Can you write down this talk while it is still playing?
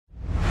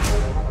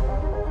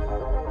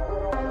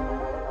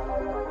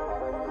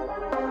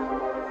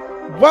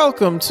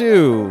Welcome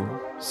to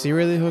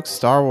Serially Hooked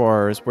Star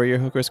Wars. We're your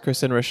hookers,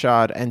 Chris and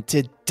Rashad, and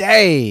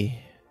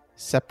today,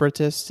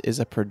 separatist is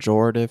a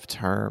pejorative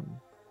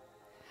term.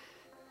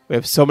 We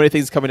have so many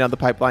things coming down the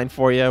pipeline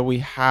for you. We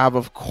have,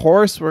 of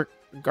course,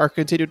 our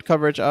continued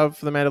coverage of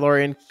The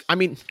Mandalorian. I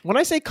mean, when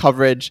I say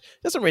coverage,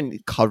 it doesn't mean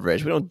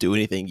coverage. We don't do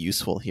anything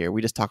useful here.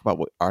 We just talk about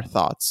our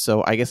thoughts.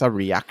 So I guess our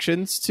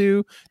reactions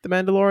to The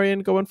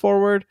Mandalorian going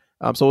forward.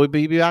 So we'll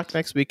be back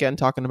next weekend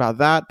talking about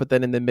that. But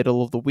then in the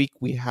middle of the week,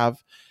 we have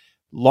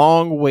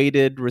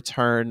long-awaited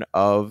return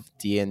of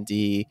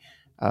D&D.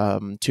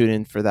 Tune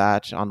in for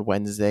that on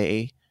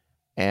Wednesday.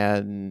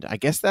 And I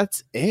guess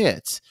that's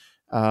it.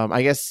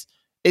 I guess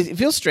it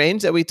feels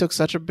strange that we took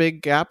such a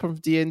big gap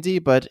of D&D,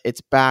 but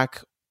it's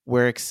back.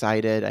 We're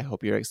excited. I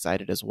hope you're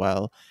excited as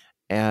well.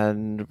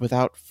 And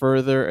without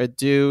further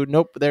ado,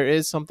 there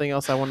is something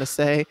else I want to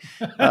say.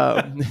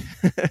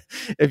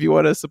 If you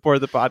want to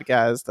support the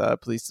podcast,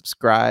 please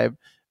subscribe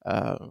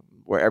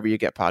wherever you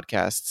get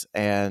podcasts.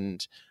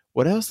 And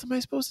what else am I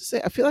supposed to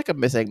say? I feel like I'm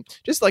missing.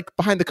 Just like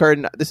behind the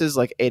curtain, this is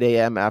like 8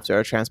 a.m. after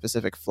a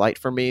Trans-Pacific flight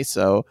for me,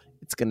 so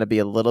it's going to be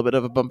a little bit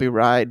of a bumpy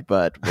ride,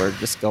 but we're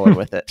just going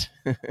with it.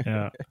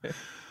 Yeah.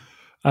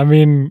 I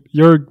mean,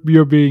 you're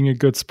being a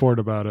good sport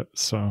about it,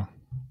 so.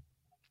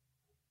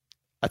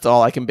 That's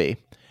all I can be.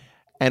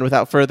 And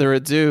without further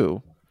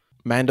ado,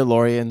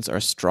 Mandalorians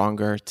are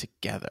stronger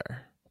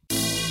together.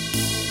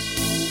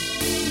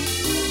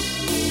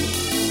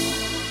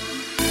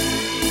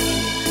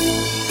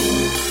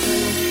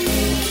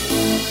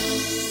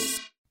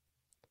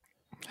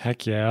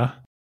 Heck yeah.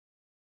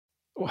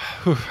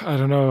 I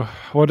don't know.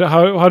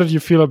 How did you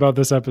feel about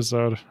this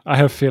episode? I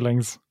have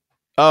feelings.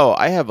 Oh,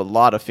 I have a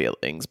lot of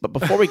feelings. But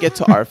before we get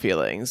to our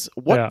feelings,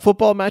 what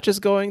football match is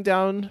going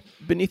down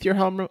beneath your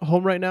home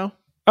right now?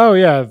 Oh,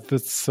 yeah.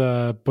 It's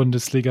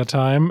Bundesliga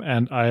time,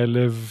 and I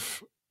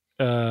live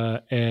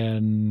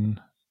in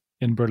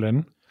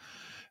Berlin.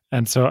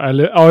 And so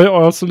I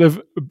also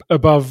live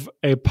above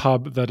a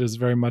pub that is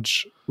very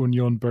much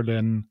Union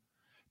Berlin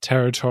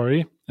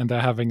territory, and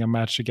they're having a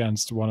match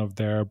against one of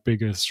their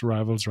biggest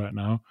rivals right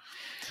now.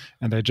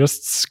 And they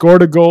just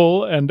scored a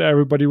goal, and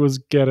everybody was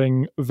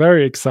getting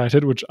very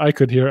excited, which I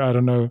could hear. I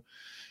don't know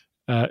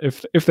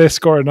if they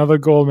score another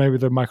goal, maybe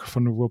the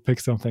microphone will pick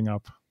something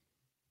up.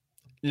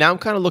 Now I'm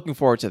kind of looking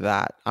forward to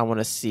that. I want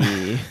to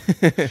see.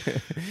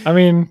 I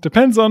mean,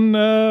 depends on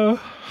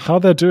how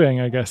they're doing,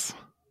 I guess.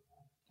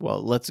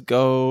 Well, let's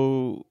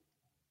go.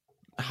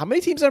 How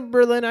many teams are in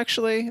Berlin,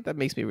 actually? That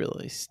makes me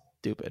really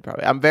stupid,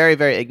 probably. I'm very,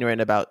 very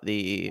ignorant about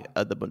the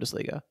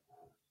Bundesliga.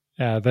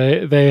 Yeah,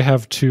 they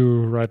have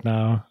two right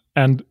now.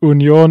 And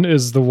Union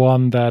is the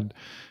one that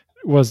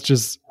was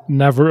just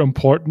never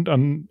important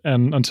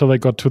until they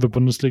got to the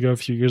Bundesliga a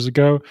few years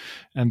ago.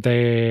 And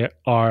they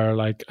are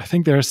I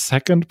think they're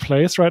second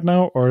place right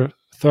now, or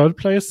third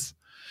place.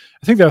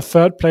 I think they're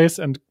third place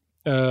and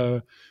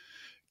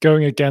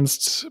going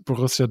against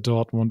Borussia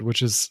Dortmund,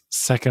 which is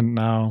second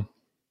now.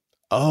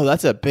 Oh,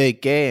 that's a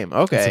big game.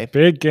 Okay. It's a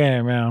big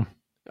game, yeah.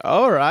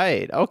 All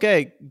right.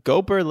 Okay.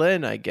 Go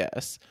Berlin, I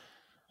guess.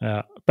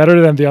 Yeah. Better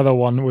than the other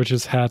one, which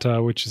is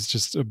Hertha, which is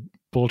just a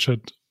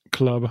bullshit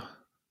club.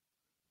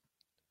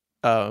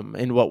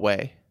 In what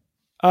way?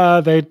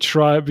 They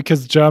try,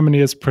 because Germany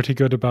is pretty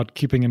good about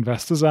keeping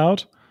investors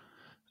out.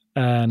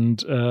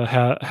 And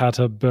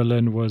Hertha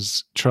Berlin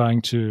was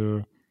trying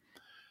to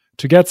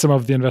get some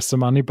of the investor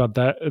money, but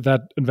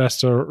that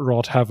investor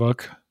wrought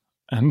havoc.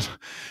 And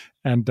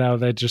now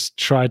they just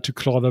tried to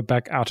claw their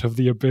back out of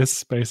the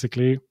abyss,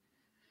 basically,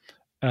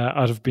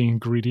 out of being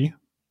greedy.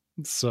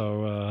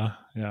 So,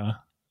 yeah,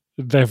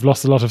 they've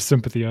lost a lot of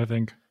sympathy, I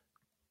think.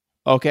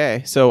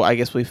 Okay, so I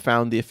guess we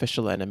found the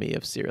official enemy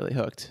of Serially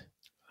Hooked.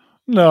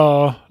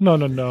 No.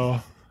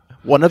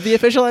 One of the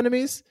official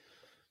enemies?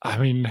 I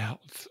mean,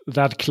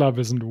 that club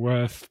isn't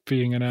worth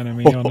being an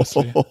enemy,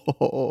 honestly.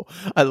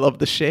 I love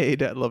the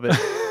shade. I love it.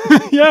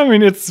 Yeah, I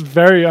mean, it's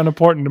very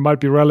unimportant. It might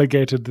be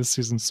relegated this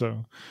season,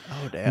 so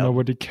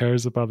nobody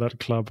cares about that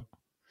club.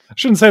 I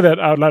shouldn't say that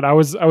out loud. I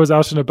was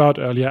out and about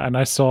earlier, and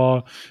I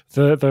saw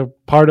the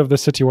part of the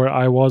city where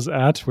I was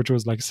at, which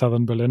was like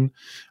southern Berlin.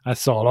 I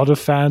saw a lot of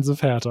fans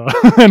of Hertha,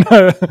 and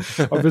I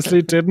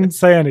obviously didn't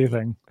say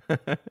anything.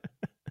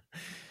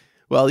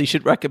 Well, you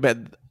should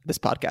recommend this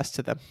podcast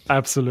to them.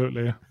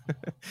 Absolutely.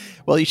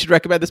 Well, you should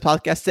recommend this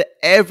podcast to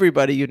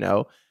everybody you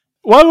know.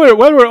 While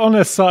we're on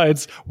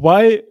asides,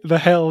 why the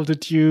hell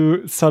did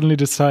you suddenly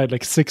decide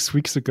 6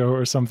 weeks ago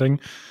or something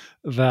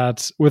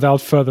that Without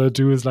Further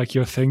Ado is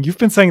your thing? You've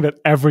been saying that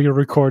every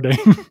recording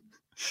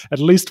at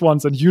least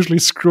once, and usually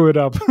screw it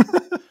up.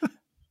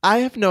 I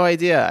have no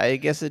idea. I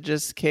guess it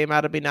just came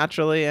out of me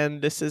naturally,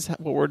 and this is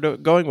what we're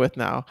going with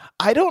now.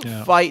 I don't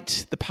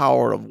fight the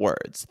power of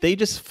words. They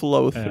just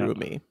flow through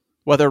me,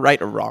 whether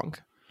right or wrong.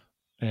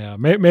 Yeah,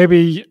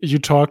 maybe you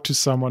talk to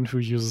someone who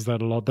uses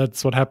that a lot.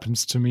 That's what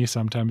happens to me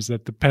sometimes,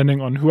 that depending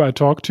on who I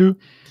talk to,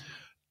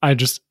 I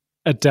just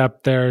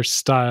adapt their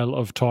style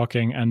of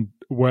talking and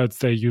words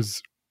they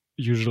use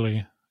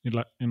usually,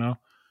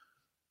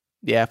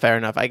 Yeah, fair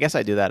enough. I guess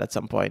I do that at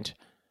some point.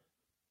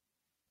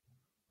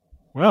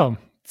 Well,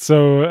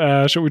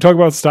 so should we talk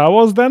about Star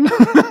Wars then?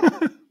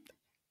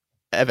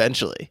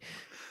 Eventually.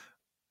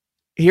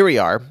 Here we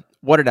are.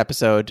 What an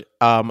episode.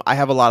 I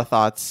have a lot of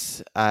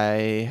thoughts.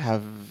 I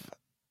have...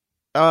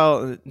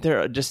 Oh,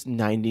 there are just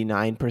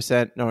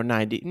 99% or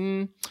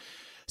 90...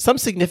 some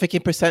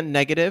significant percent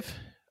negative.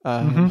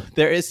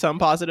 There is some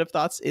positive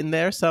thoughts in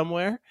there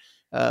somewhere.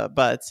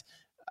 But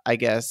I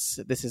guess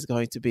this is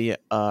going to be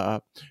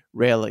a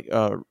rail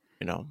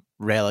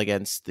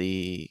against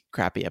the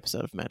crappy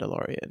episode of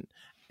Mandalorian.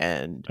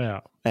 And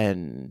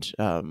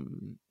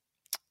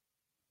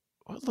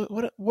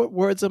what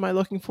words am I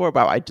looking for?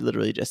 Wow, I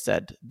literally just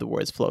said the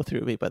words flow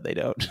through me, but they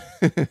don't.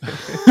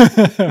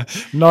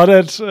 Not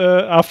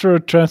after a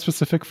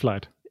trans-Pacific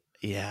flight.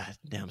 Yeah,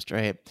 damn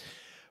straight.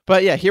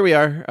 But yeah, here we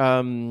are.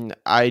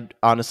 I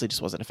honestly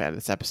just wasn't a fan of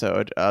this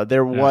episode. I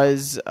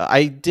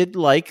did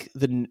like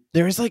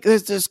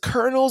there's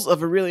kernels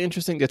of a really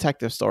interesting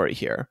detective story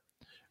here,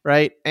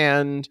 right?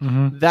 And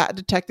that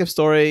detective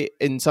story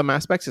in some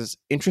aspects is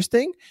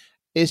interesting.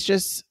 It's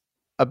just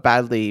a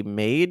badly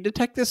made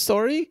detective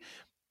story.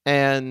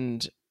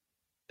 And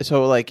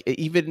so like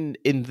even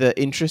in the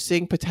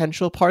interesting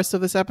potential parts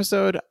of this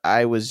episode,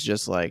 I was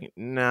just like,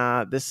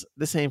 nah, this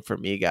ain't for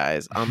me,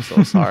 guys. I'm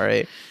so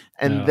sorry.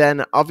 And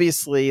then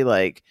obviously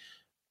like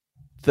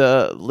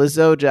the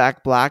Lizzo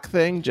Jack Black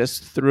thing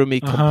just threw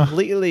me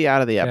completely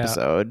out of the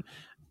episode.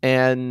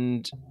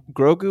 And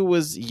Grogu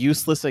was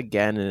useless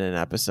again in an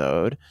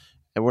episode,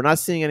 and we're not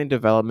seeing any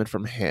development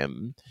from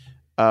him.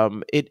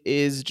 It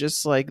is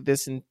just like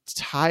this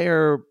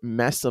entire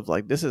mess of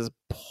like, this is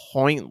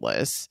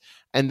pointless.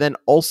 And then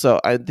also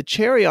the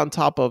cherry on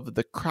top of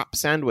the crap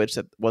sandwich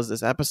that was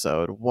this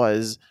episode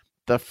was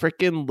the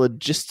freaking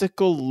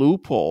logistical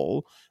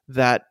loophole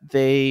that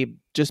they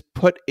just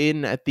put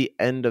in at the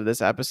end of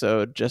this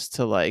episode just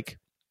to like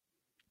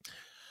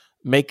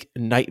make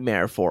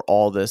nightmare for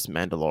all this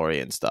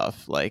Mandalorian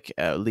stuff, like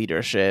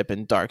leadership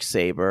and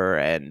Darksaber,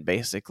 and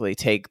basically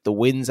take the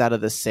winds out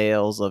of the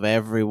sails of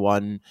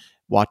everyone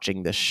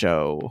watching the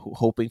show,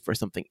 hoping for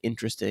something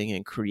interesting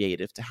and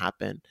creative to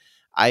happen.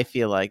 I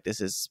feel like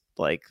this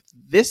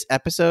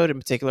episode in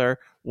particular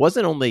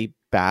wasn't only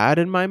bad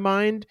in my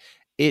mind,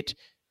 it's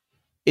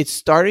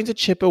starting to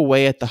chip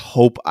away at the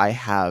hope I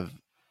have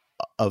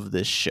of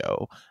this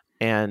show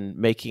and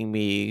making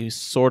me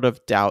sort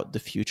of doubt the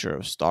future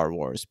of Star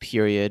Wars,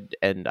 period.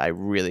 And I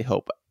really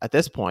hope at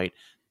this point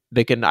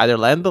they can either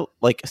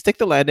stick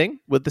the landing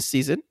with the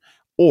season,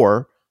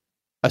 or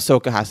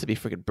Ahsoka has to be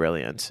freaking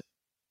brilliant.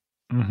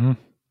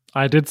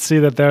 I did see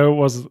that there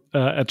was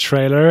a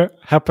trailer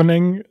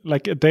happening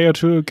like a day or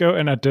two ago,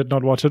 and I did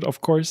not watch it,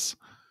 of course.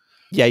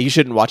 Yeah, you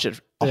shouldn't watch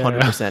it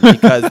 100%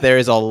 because there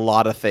is a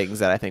lot of things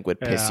that I think would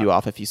piss you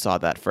off if you saw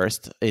that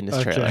first in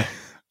this trailer.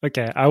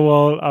 Okay, I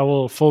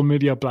will full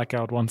media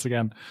blackout once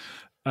again.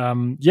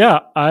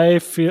 I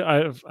feel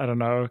I don't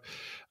know.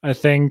 I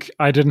think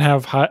I didn't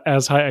have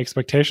as high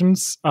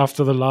expectations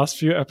after the last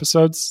few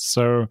episodes,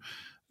 so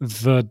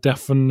it's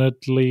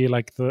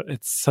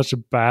such a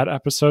bad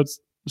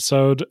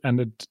episode, and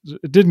it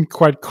didn't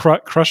quite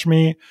crush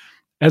me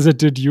as it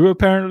did you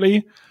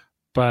apparently.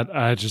 But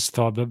I just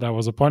thought that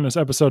was a pointless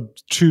episode,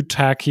 too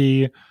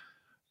tacky.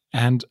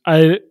 And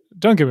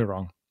don't get me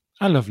wrong,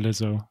 I love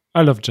Lizzo,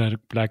 I love Jack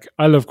Black,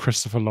 I love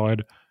Christopher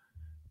Lloyd,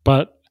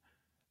 but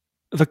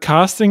the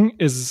casting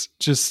is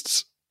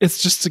just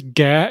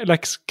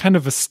kind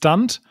of a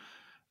stunt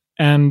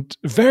and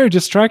very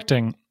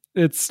distracting.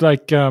 It's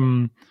like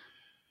I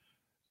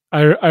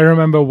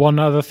remember one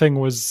other thing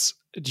was,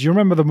 do you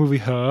remember the movie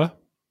Her?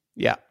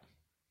 Yeah.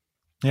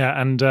 Yeah,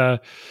 and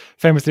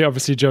famously,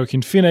 obviously,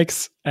 Joaquin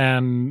Phoenix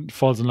and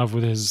falls in love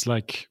with his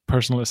like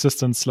personal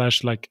assistant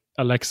 / like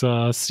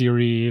Alexa,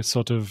 Siri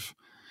sort of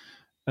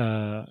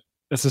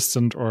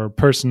assistant or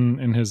person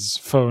in his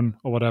phone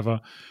or whatever.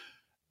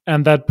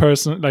 And that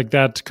person, like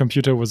that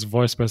computer, was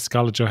voiced by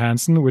Scarlett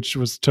Johansson, which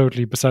was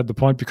totally beside the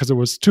point because it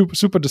was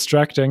super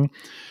distracting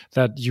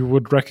that you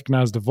would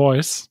recognize the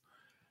voice.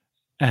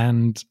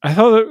 And I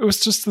thought it was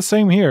just the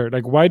same here.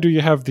 Like, why do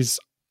you have these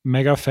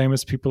mega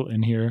famous people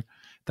in here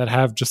that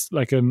have just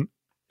like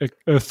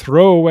a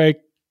throwaway,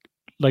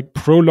 like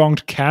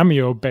prolonged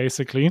cameo,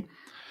 basically?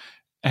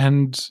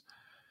 And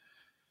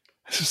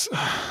it's just,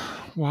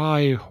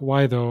 why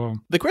though?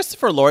 The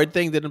Christopher Lloyd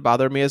thing didn't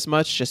bother me as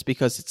much, just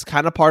because it's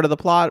kind of part of the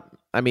plot.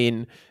 I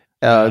mean,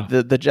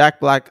 the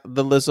Jack Black and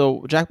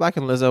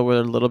Lizzo were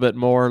a little bit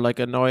more like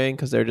annoying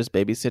because they're just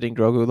babysitting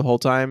Grogu the whole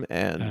time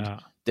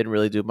and didn't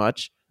really do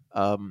much.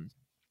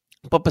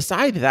 But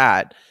beside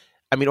that,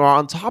 I mean, or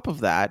on top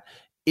of that,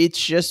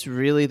 it's just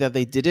really that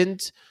they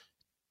didn't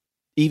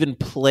even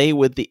play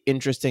with the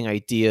interesting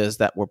ideas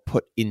that were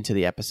put into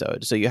the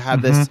episode. So you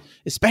have this,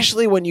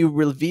 especially when you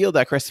reveal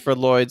that Christopher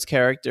Lloyd's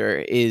character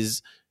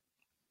is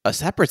a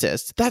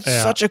separatist. That's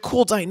such a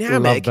cool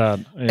dynamic.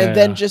 Love that. And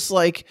then just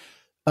like,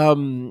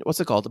 what's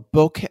it called?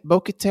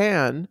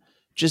 Bo-Katan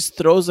just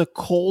throws a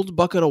cold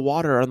bucket of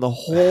water on the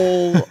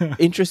whole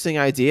interesting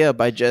idea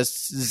by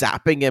just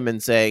zapping him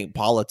and saying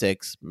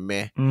politics,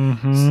 meh.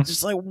 It's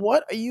just like,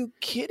 what, are you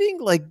kidding?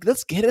 Like,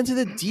 let's get into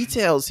the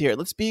details here.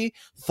 Let's be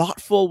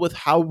thoughtful with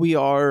how we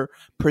are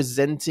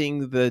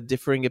presenting the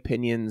differing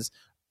opinions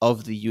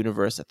of the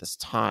universe at this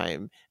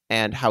time,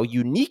 and how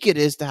unique it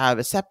is to have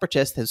a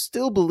separatist who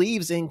still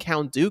believes in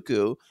Count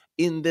Dooku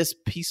in this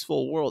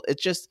peaceful world.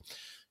 It's just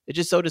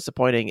so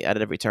disappointing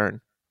at every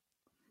turn.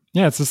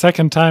 Yeah, it's the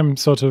second time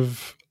sort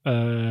of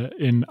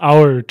in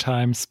our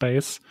time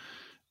space.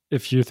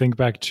 If you think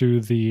back to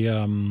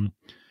the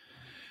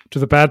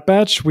Bad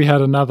Batch, we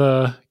had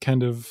another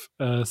kind of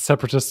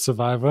separatist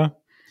survivor,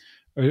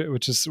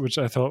 which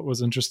I thought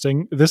was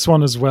interesting. This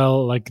one as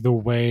well, like the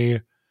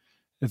way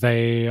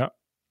they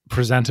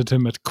presented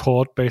him at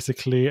court,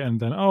 basically, and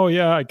then, oh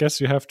yeah, I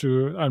guess you have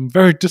to. I'm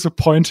very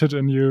disappointed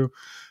in you.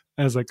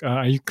 I was like,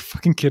 are you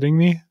fucking kidding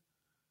me?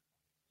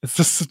 It's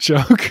just a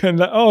joke.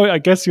 And oh, I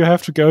guess you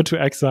have to go to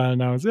exile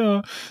now.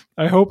 So,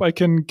 I hope I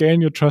can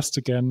gain your trust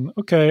again.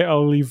 Okay,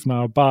 I'll leave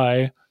now.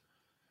 Bye.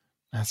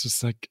 And it's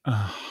just like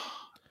I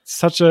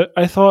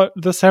thought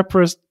the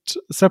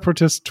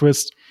separatist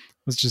twist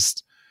was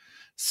just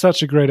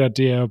such a great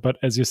idea, but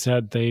as you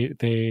said,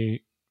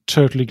 they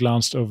totally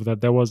glanced over that.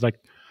 There was like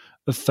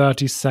a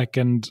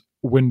 30-second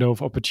window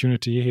of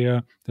opportunity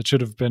here that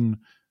should have been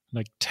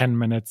like 10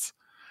 minutes.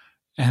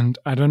 And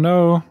I don't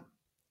know.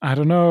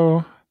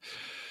 I'm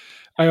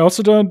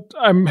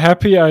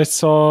happy I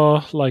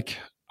saw like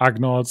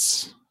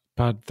Ugnaughts,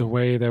 but the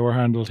way they were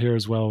handled here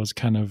as well was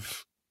kind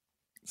of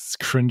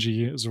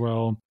cringy as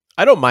well.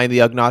 I don't mind the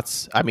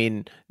Ugnaughts. I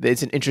mean,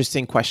 it's an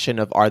interesting question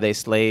of, are they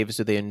slaves?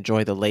 Do they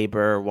enjoy the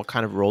labor? What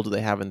kind of role do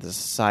they have in the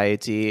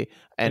society?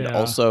 And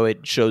also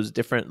it shows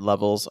different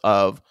levels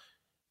of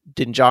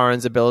Din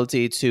Djarin's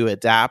ability to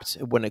adapt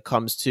when it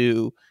comes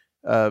to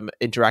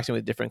interacting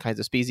with different kinds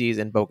of species,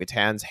 and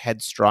Bo-Katan's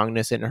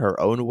headstrongness in her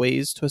own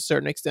ways to a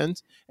certain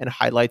extent, and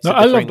highlights the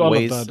different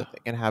ways that they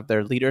can have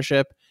their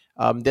leadership.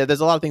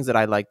 There's a lot of things that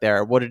I like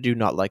there. What did you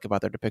not like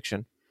about their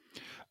depiction?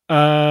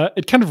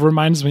 It kind of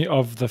reminds me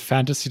of the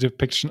fantasy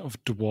depiction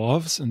of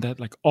dwarves, and that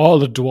like all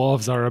the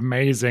dwarves are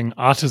amazing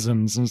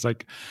artisans, and it's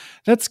like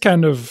that's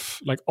kind of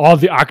like all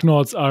the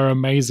Ugnaughts are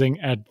amazing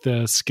at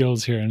the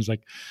skills here, and it's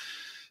like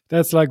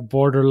that's like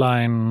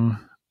borderline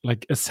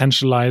like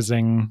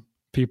essentializing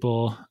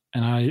people,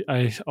 and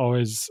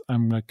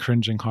I'm like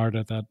cringing hard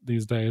at that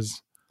these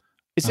days.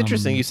 It's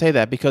interesting you say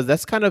that, because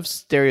that's kind of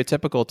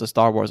stereotypical to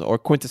Star Wars, or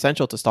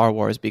quintessential to Star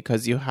Wars,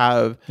 because you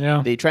have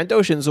the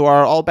Trandoshans who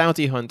are all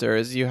bounty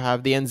hunters, you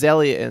have the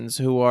Anzelians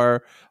who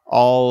are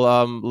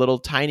all little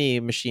tiny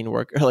machine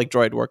work like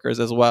droid workers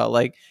as well.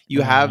 Like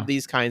you have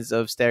these kinds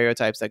of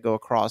stereotypes that go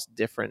across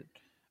different,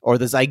 or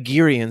the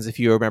Zygerians, if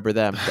you remember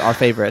them, our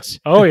favorites.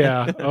 Oh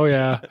yeah.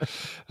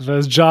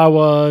 The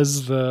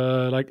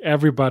Jawas, like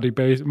everybody,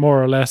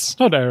 more or less.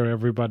 Not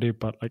everybody,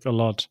 but like a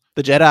lot.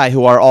 The Jedi,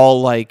 who are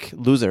all like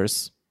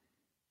losers.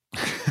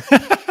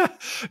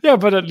 Yeah,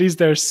 but at least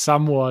they're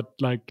somewhat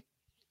like.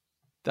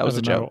 That was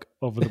a joke.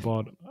 Over the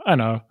board. I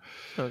know.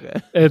 Okay.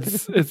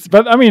 It's.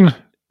 But I mean,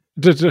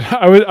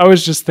 I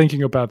was just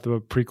thinking about the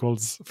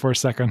prequels for a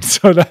second,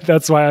 so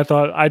that's why I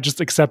thought I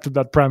just accepted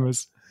that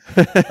premise.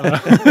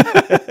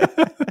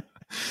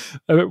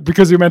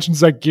 Because you mentioned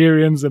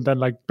Zygerians, and then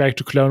like back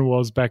to Clone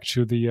Wars, back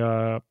to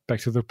the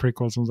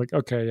prequels, I was like,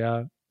 okay,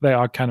 yeah, they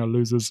are kind of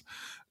losers.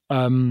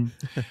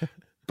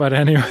 But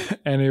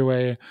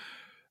anyway,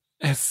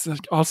 it's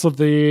like also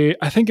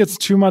I think it's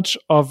too much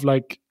of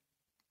like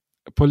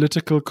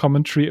political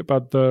commentary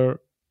about the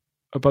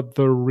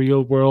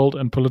real world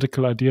and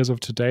political ideas of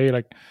today,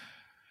 like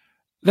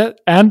that,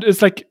 and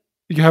it's like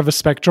you have a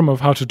spectrum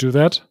of how to do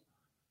that.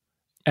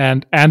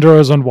 And Andor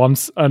is on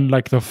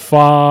like the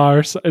far,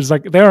 it's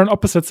like they're on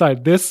opposite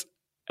sides. This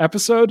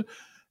episode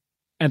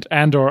and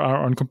Andor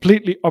are on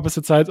completely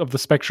opposite sides of the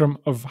spectrum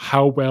of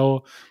how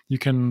well you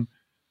can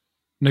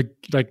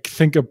like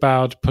think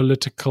about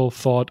political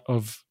thought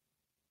of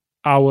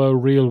our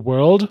real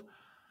world.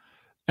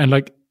 And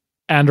like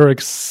Andor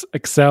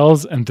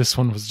excels, and this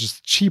one was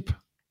just cheap.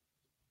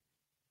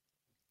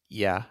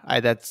 Yeah,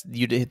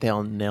 you hit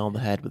the nail on the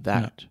head with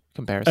that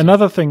comparison.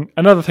 Another thing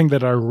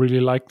that I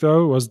really liked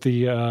though was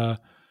the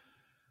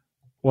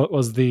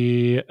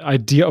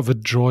idea of a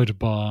droid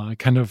bar. I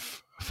kind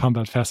of found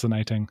that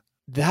fascinating.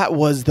 That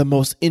was the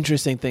most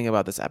interesting thing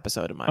about this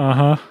episode in my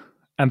mind.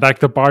 And like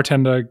the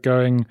bartender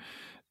going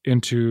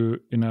into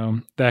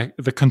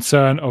the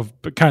concern of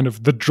kind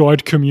of the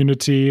droid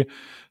community,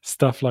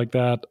 stuff like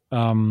that.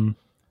 I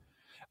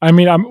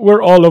mean,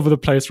 we're all over the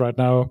place right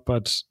now,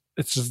 but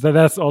it's just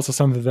that's also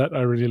something that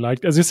I really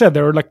liked. As you said,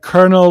 there were like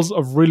kernels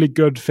of really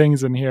good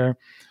things in here.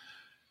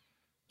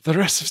 The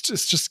rest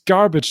is just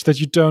garbage that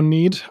you don't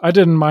need. I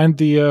didn't mind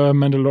the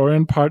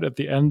Mandalorian part at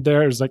the end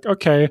there. It's like,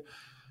 okay,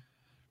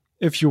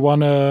 if you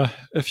wanna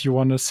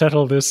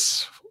settle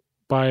this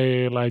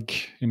by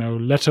like,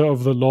 letter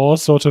of the law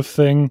sort of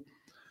thing,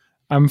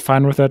 I'm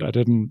fine with it. I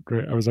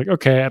was like,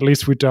 okay, at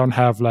least we don't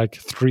have like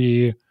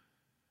three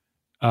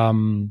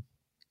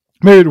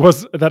Maybe it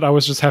was that I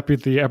was just happy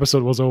the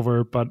episode was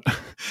over, but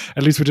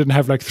at least we didn't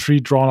have like 3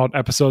 drawn out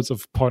episodes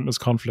of pointless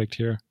conflict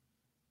here.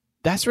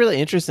 That's really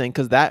interesting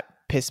because that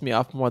pissed me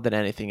off more than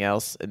anything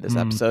else in this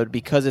episode,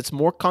 because it's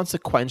more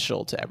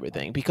consequential to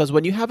everything. Because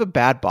when you have a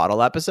bad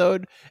bottle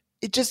episode,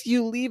 it just,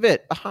 you leave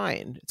it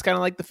behind. It's kind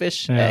of like the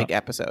fish egg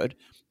episode.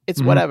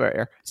 It's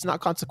whatever. It's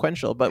not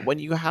consequential. But when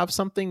you have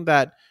something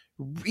that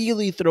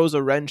really throws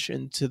a wrench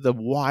into the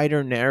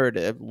wider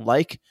narrative,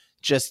 like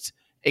just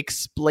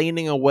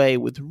explaining away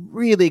with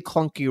really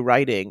clunky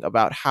writing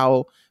about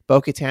how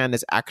Bo-Katan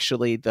is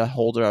actually the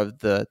holder of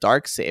the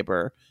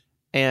Darksaber,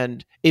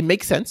 and it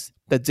makes sense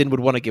that Din would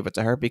want to give it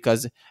to her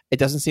because it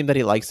doesn't seem that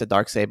he likes the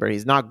Darksaber.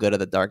 He's not good at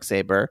the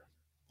Darksaber.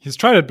 He's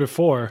tried it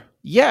before.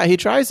 Yeah, he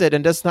tries it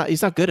and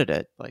he's not good at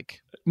it.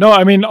 Like, no,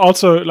 I mean,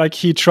 also, like,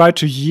 he tried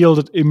to yield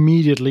it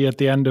immediately at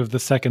the end of the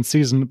second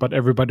season, but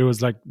everybody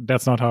was like,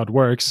 that's not how it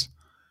works.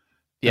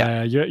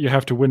 Yeah. You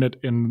have to win it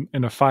in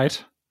a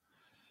fight.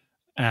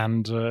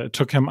 And it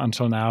took him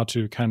until now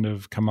to kind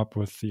of come up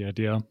with the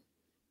idea.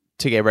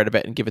 To get rid of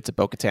it and give it to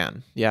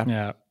Bo-Katan. Yeah.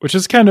 Yeah, which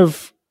is kind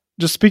of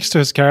just speaks to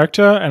his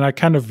character, and I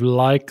kind of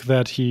like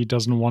that he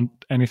doesn't want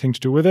anything to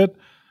do with it.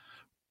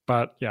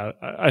 But yeah,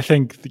 I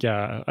think,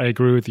 I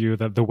agree with you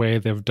that the way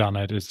they've done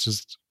it is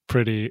just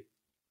pretty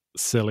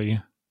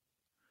silly.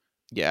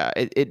 Yeah,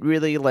 it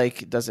really,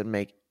 like, doesn't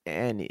make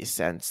any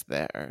sense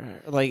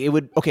there. Like, it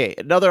would, okay,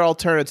 another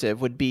alternative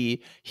would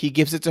be he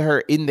gives it to her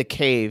in the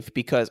cave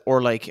because,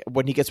 or like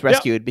when he gets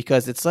rescued,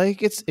 because it's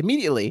like, it's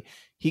immediately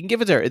he can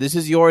give it to her. This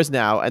is yours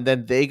now. And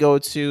then they go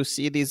to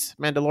see these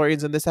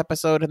Mandalorians in this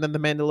episode, and then the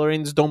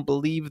Mandalorians don't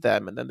believe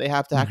them, and then they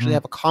have to actually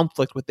have a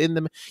conflict within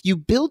them. You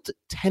build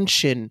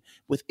tension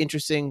with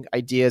interesting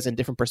ideas and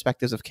different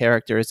perspectives of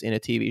characters in a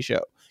TV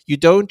show. You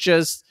don't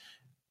just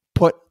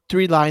put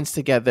 3 lines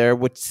together,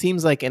 which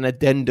seems like an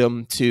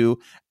addendum to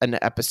an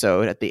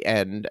episode at the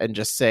end, and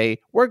just say,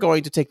 we're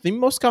going to take the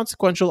most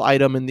consequential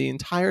item in the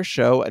entire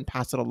show and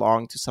pass it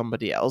along to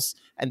somebody else.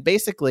 And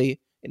basically,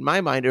 in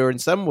my mind, or in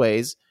some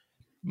ways,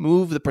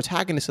 move the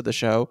protagonist of the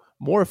show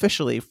more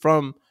officially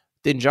from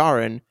Din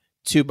Djarin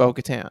to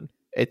Bo-Katan.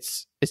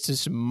 It's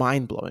just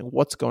mind-blowing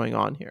what's going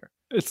on here.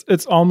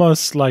 It's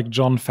almost like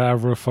Jon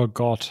Favreau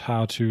forgot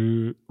how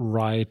to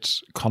write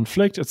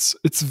conflict.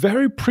 It's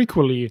very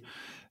prequel-y.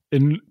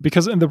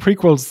 Because in the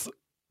prequels,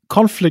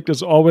 conflict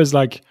is always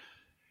like,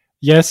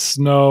 yes,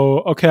 no,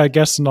 okay, I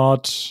guess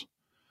not.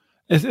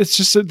 It's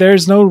just,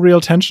 there's no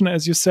real tension,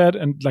 as you said,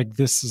 and like,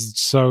 this is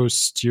so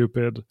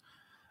stupid.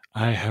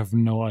 I have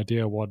no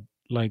idea what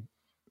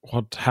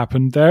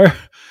happened there.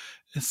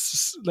 It's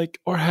just like,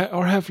 or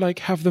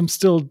have them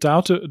still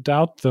doubt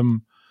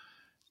them,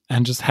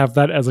 and just have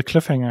that as a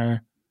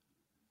cliffhanger.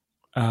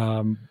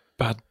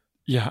 But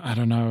yeah, I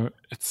don't know.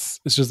 It's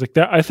just like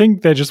that. I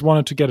think they just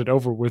wanted to get it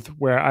over with,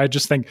 where I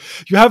just think,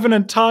 you have an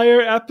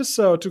entire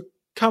episode to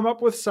come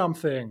up with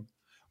something.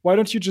 Why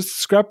don't you just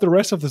scrap the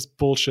rest of this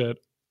bullshit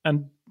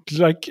and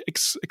like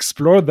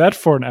explore that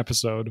for an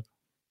episode?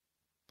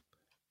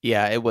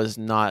 Yeah, it was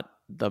not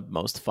the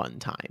most fun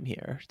time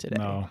here today.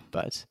 No.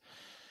 But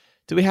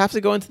do we have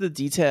to go into the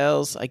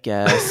details? I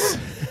guess.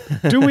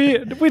 Do we?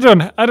 We don't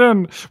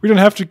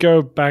have to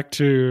go back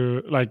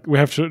to like, we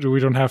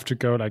don't have to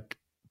go like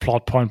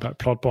plot point by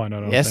plot point. I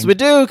don't Yes, think. we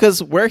do,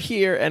 because we're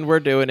here and we're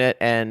doing it,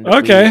 and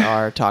we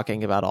are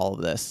talking about all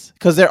of this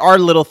because there are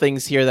little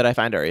things here that I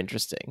find are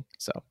interesting.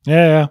 So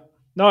yeah.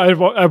 No,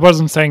 I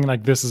wasn't saying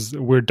like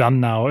we're done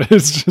now.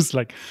 It's just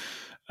like,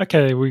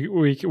 okay,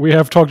 we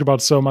have talked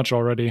about so much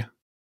already.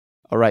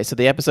 All right, so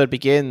the episode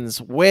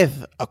begins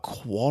with a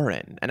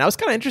Quarren, and that was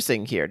kind of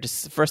interesting here.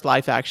 Just the first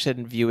live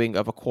action viewing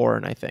of a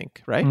Quarren, I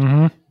think, right?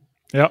 Mm-hmm.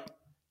 Yep.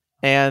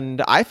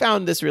 And I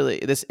found this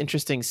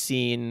interesting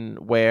scene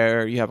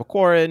where you have a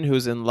Quarren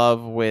who's in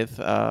love with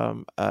a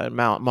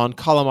Mon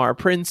Calamar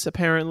prince,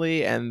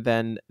 apparently, and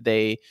then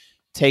they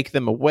take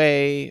them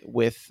away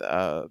with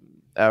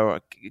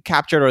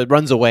captured, or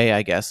runs away,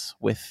 I guess,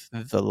 with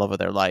the love of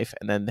their life,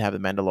 and then they have the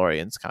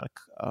Mandalorians kind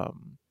of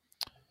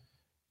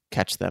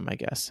catch them, I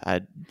guess.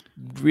 I'm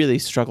really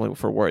struggling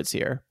for words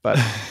here, but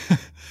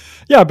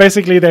yeah,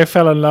 basically they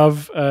fell in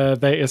love,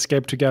 they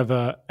escaped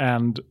together,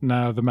 and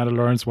now the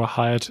Mandalorians were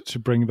hired to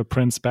bring the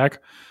prince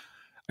back.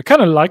 I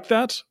kind of like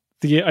that,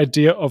 the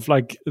idea of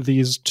like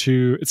these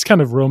two, it's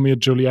kind of Romeo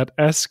and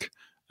Juliet-esque,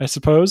 I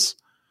suppose,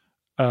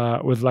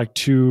 with like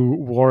 2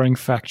 warring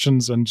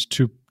factions and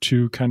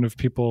two kind of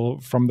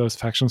people from those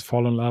factions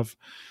fall in love.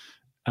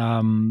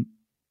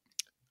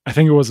 I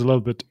think it was a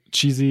little bit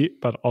cheesy,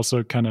 but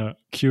also kind of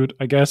cute,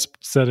 I guess,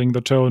 setting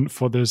the tone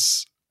for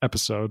this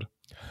episode.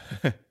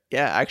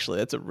 Yeah, actually,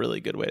 that's a really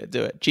good way to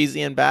do it.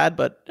 Cheesy and bad,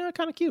 but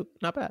kind of cute.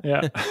 Not bad.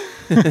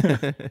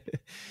 Yeah.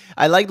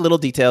 I like little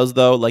details,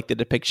 though, like the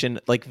depiction,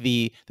 like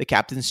the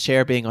captain's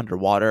chair being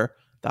underwater.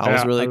 That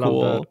was really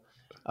cool.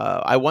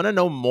 I want to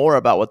know more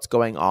about what's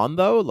going on,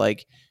 though.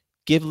 Like,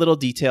 give little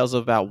details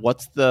about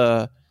what's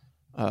the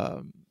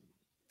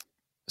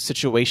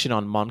situation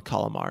on Mont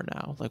Calamar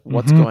now? Like,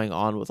 what's going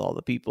on with all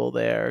the people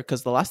there?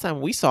 Because the last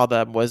time we saw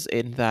them was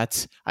in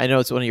that. I know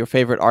it's one of your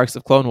favorite arcs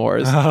of Clone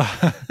Wars.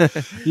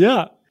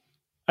 Yeah,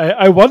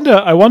 I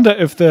wonder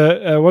if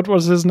the what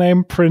was his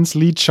name, Prince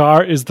Lee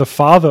Char, is the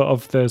father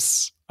of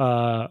this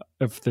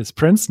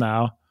prince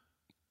now.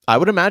 I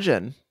would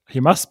imagine he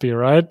must be,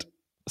 right?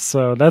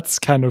 So that's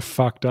kind of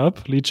fucked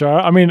up, Lee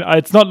Char. I mean,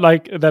 it's not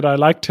like that I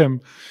liked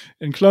him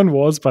in Clone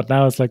Wars, but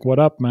now it's like, what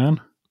up,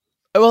 man?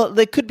 Well,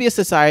 there could be a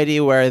society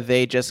where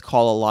they just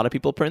call a lot of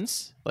people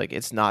prince. Like,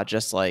 it's not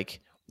just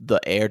like the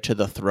heir to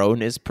the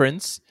throne is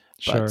prince.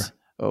 Sure.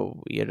 But,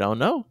 you don't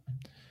know.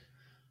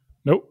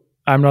 Nope.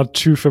 I'm not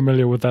too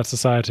familiar with that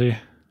society.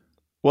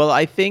 Well,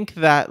 I think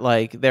that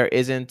like there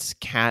isn't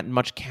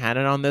much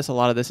canon on this. A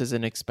lot of this is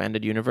in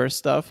expanded universe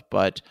stuff,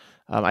 but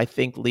I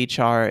think Lee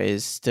Char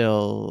is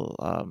still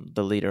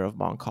the leader of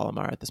Mon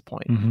Calamar at this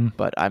point.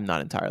 But I'm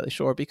not entirely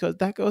sure because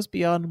that goes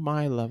beyond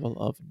my level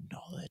of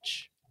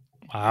knowledge.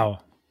 Wow.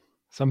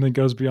 Something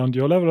goes beyond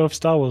your level of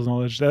Star Wars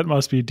knowledge. That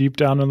must be deep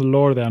down in the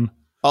lore then.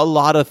 A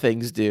lot of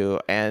things do.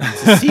 And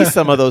to see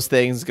some of those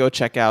things, go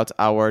check out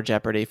our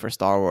Jeopardy for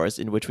Star Wars,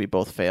 in which we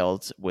both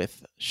failed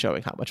with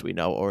showing how much we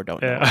know or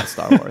don't know about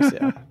Star Wars.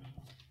 Yeah.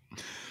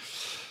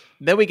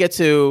 Then we get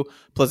to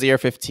Plaisir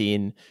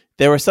 15.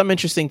 There were some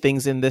interesting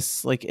things in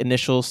this like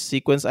initial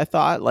sequence, I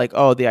thought. Like,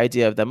 the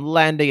idea of them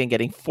landing and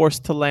getting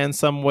forced to land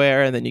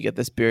somewhere. And then you get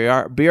this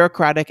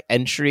bureaucratic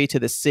entry to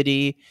the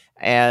city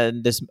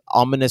and this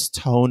ominous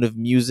tone of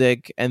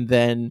music. And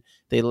then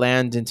they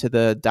land into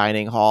the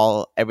dining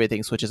hall.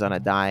 Everything switches on a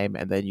dime.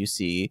 And then you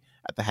see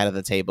at the head of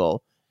the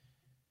table,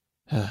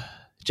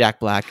 Jack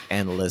Black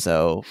and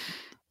Lizzo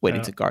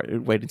waiting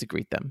to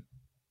greet them.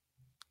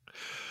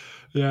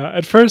 Yeah,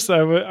 at first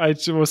I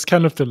was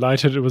kind of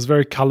delighted. It was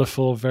very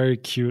colorful, very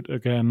cute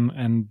again.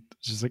 And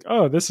just like,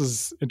 oh, this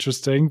is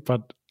interesting.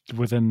 But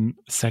within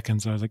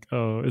seconds, I was like,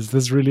 oh, is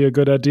this really a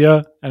good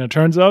idea? And it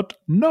turns out,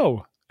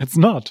 no, it's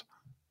not.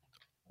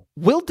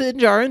 Will Din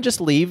Djarin just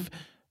leave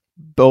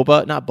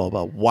Boba? Not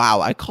Boba.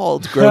 Wow, I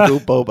called Grogu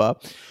Boba.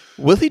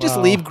 Will he just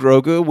leave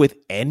Grogu with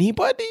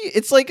anybody?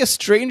 It's like a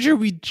stranger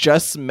we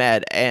just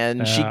met,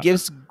 and she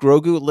gives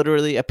Grogu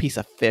literally a piece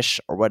of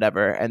fish or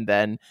whatever, and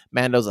then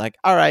Mando's like,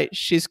 all right,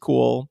 she's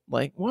cool.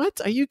 Like,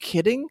 what? Are you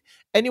kidding?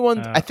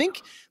 I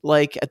think,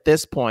 like, at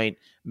this point,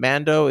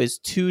 Mando is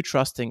too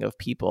trusting of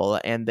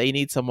people, and they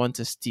need someone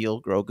to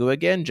steal Grogu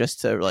again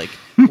just to, like,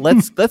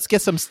 let's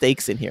get some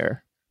stakes in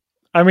here.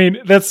 I mean,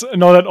 that's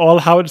not at all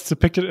how it's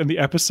depicted in the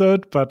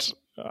episode, but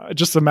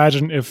just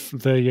imagine if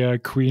the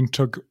queen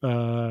took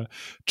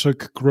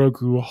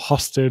Grogu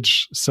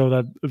hostage so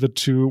that the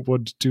two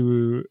would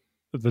do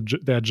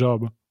their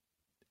job.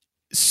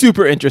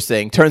 Super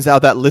interesting. Turns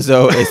out that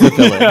Lizzo is the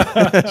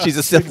villain. She's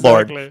a Sith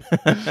Lord.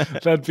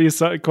 That'd be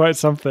quite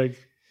something.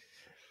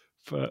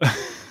 But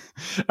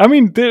I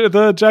mean,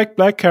 the Jack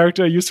Black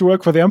character used to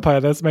work for the Empire.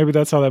 Maybe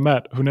that's how they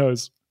met. Who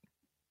knows?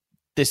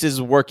 This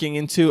is working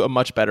into a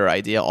much better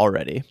idea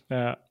already.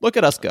 Yeah. Look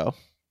at us go.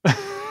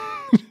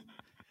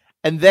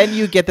 And then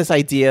you get this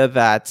idea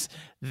that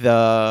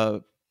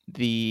the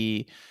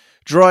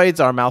droids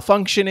are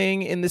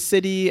malfunctioning in the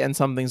city and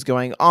something's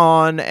going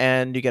on,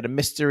 and you get a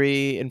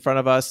mystery in front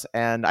of us.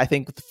 And I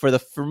think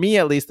for me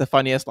at least, the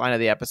funniest line of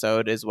the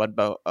episode is when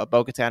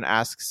Bo-Katan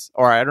asks,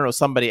 or I don't know,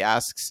 somebody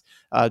asks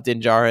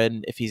Din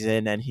Djarin if he's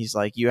in, and he's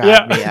like, "You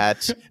had me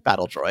at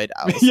Battle Droid."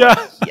 I was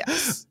like,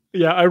 yes.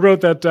 Yeah, I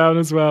wrote that down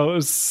as well.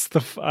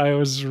 I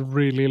was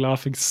really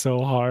laughing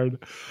so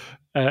hard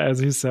as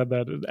he said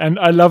that. And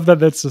I love that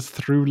that's a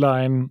through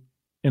line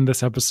in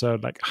this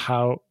episode, like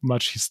how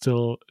much he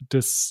still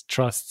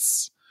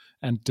distrusts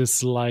and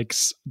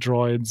dislikes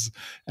droids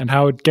and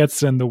how it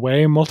gets in the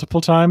way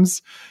multiple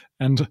times.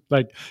 And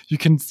like you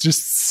can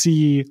just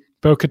see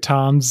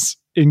Bo-Katan's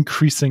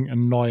increasing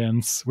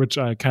annoyance, which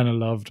I kind of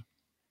loved.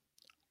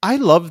 I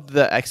loved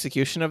the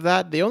execution of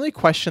that. The only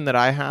question that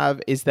I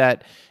have is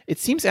that it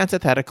seems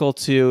antithetical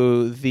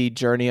to the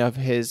journey of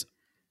his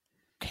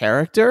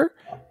character.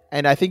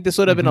 And I think this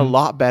would have been a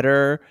lot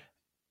better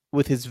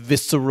with his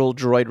visceral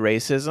droid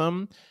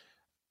racism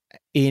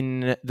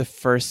in the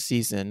first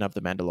season of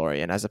The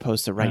Mandalorian, as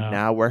opposed to right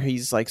now where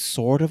he's like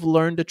sort of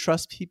learned to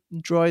trust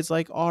droids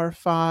like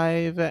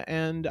R5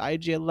 and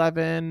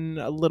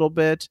IG-11 a little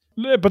bit.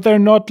 But they're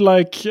not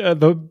like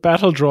the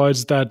battle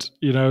droids that,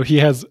 you know, he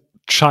has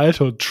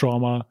childhood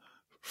trauma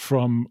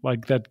from,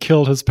 like, that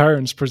killed his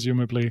parents,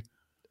 presumably.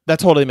 That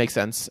totally makes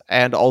sense.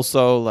 And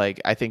also, like,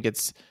 I think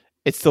it's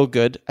still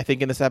good, I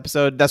think, in this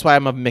episode. That's why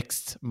I'm of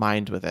mixed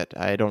mind with it.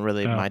 I don't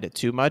really mind it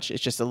too much.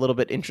 It's just a little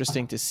bit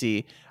interesting to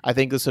see. I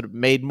think this would have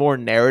made more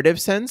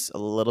narrative sense a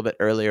little bit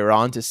earlier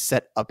on to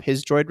set up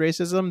his droid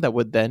racism that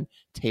would then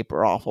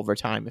taper off over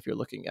time if you're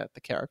looking at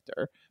the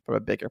character from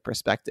a bigger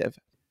perspective.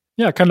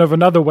 Yeah, kind of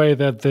another way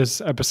that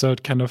this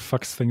episode kind of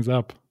fucks things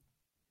up.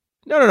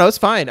 No, it's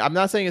fine. I'm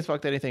not saying it's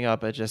fucked anything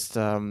up. It just,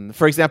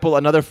 for example,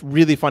 another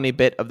really funny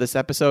bit of this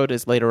episode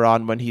is later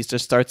on when he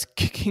just starts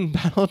kicking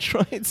battle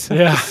droids.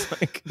 Yeah.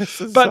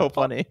 This is so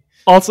funny.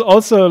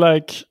 Also,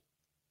 like,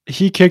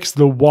 he kicks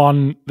the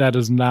one that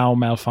is now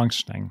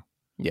malfunctioning.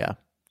 Yeah,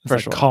 it's for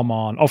like, sure. Come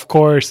on, of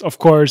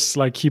course.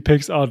 Like he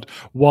picks out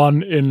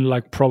one in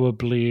like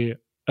probably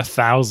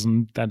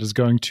 1,000 that is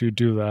going to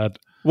do that.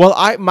 Well,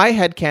 my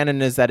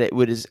headcanon is that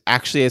is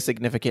actually a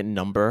significant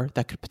number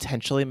that could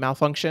potentially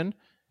malfunction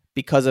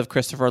because of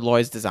Christopher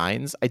Lloyd's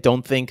designs. I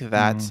don't think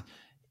that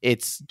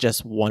it's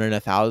just 1 in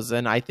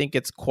 1,000. I think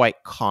it's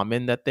quite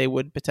common that they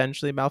would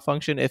potentially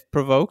malfunction if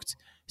provoked.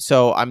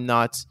 So I'm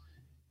not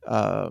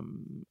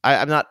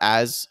I'm not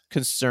as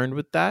concerned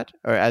with that,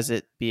 or as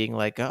it being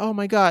like, oh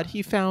my god,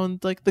 he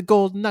found like the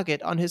gold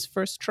nugget on his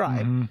first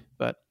try.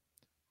 But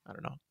I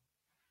don't know.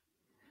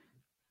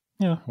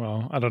 Yeah,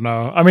 well, I don't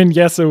know. I mean,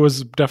 yes, it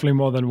was definitely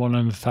more than 1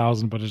 in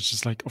 1,000, but it's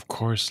just like, of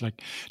course,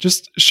 like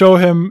just show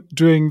him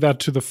doing that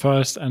to the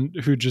first, and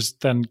who just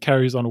then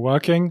carries on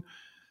working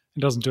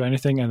and doesn't do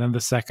anything, and then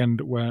the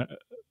second where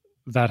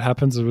that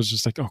happens, it was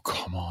just like, oh,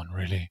 come on,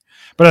 really?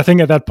 But I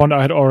think at that point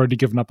I had already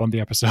given up on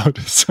the episode,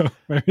 so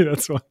maybe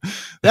that's what.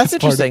 That's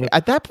interesting.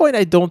 At that point,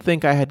 I don't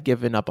think I had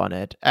given up on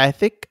it. I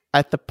think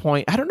at the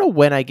point, I don't know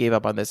when I gave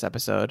up on this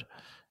episode,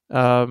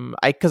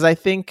 because I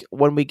think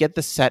when we get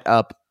the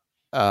setup,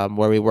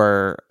 where we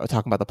were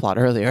talking about the plot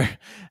earlier,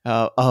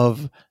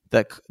 of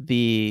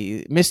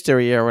the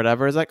mystery or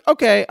whatever, is like,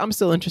 okay, I'm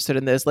still interested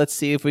in this. Let's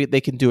see if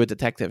they can do a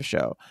detective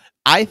show.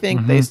 I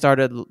think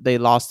they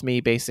lost me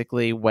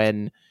basically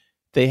when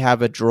they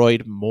have a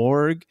droid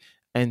morgue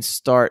and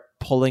start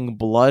pulling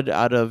blood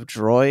out of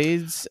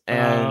droids,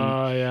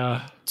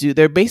 and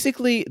they're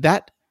basically,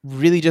 that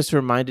really just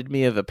reminded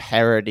me of a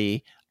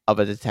parody of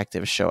a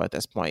detective show at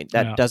this point.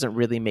 That doesn't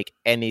really make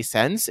any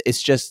sense.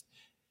 It's just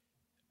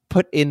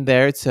put in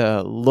there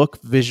to look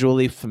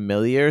visually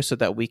familiar so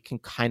that we can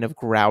kind of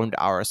ground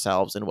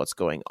ourselves in what's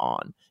going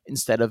on,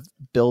 instead of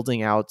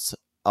building out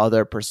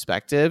other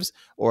perspectives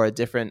or a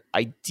different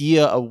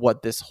idea of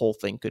what this whole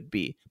thing could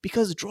be.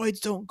 Because droids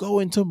don't go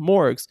into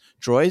morgues.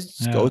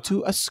 Droids go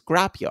to a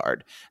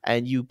scrapyard,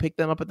 and you pick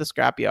them up at the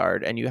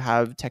scrapyard and you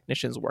have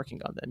technicians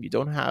working on them. You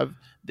don't have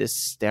this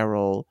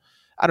sterile,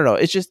 I don't know.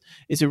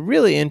 It's a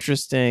really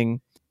interesting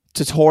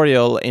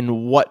tutorial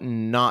in what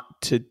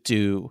not to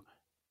do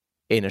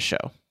in a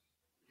show.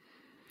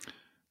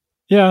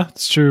 Yeah,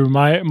 it's true.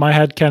 My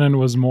headcanon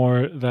was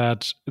more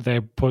that they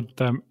put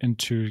them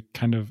into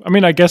kind of, I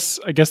mean, I guess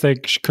they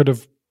could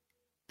have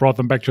brought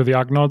them back to the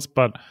Ugnaughts,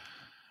 but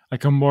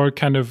like a more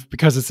kind of,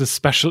 because it's a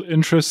special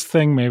interest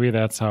thing, maybe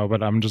that's how,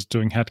 but I'm just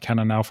doing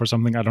headcanon now for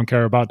something I don't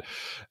care about.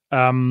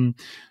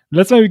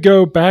 Let's maybe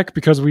go back,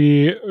 because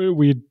we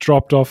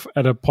dropped off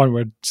at a point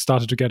where it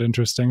started to get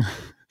interesting,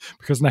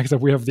 because next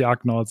up we have the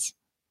Ugnaughts.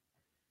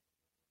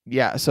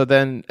 Yeah, so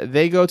then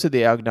they go to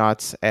the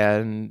Ugnaughts,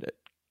 and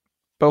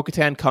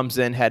Bo-Katan comes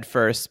in head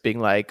first, being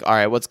like, all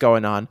right, what's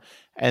going on?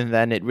 And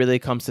then it really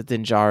comes to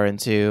Din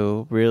Djarin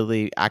to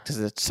really act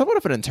as somewhat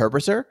of an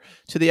interpreter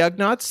to the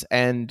Ugnaughts.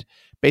 And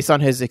based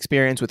on his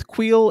experience with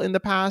Kuiil in the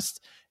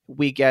past,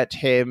 we get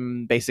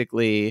him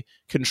basically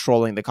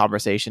controlling the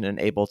conversation and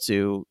able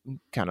to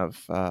kind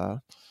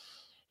of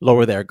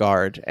lower their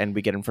guard, and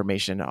we get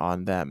information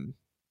on them.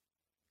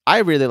 I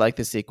really like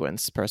this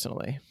sequence,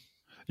 personally.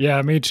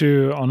 Yeah, me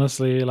too.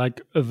 Honestly, like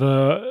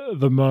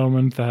the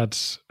moment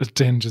that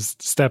Din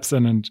just steps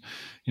in, and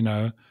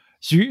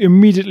you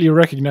immediately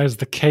recognize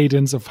the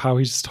cadence of how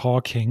he's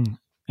talking,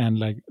 and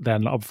like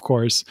then of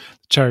course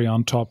cherry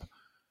on top,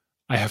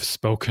 I have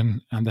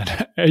spoken, and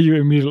then you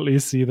immediately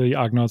see the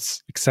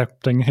Ugnaughts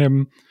accepting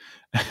him,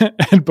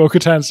 and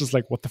Bo-Katan's just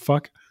like, what the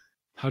fuck?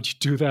 How'd you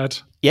do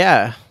that?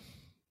 Yeah.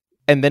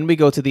 And then we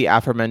go to the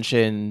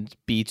aforementioned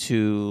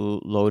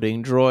B2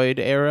 loading droid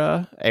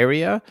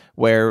area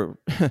where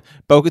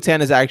Bo-Katan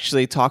is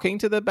actually talking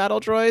to the battle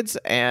droids,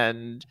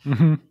 and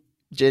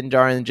Din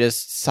Djarin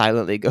just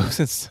silently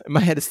goes. In my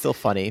head, it's still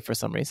funny for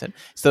some reason.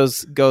 So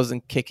goes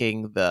and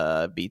kicking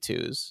the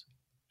B2s.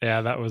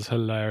 Yeah, that was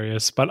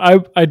hilarious. But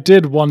I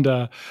did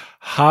wonder,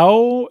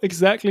 how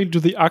exactly do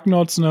the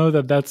Ugnaughts know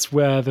that that's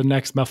where the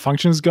next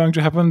malfunction is going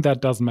to happen?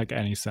 That doesn't make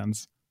any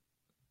sense.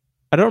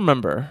 I don't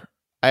remember.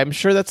 I'm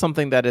sure that's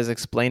something that is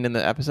explained in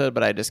the episode,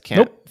 but I just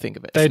can't think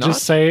of it. They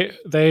just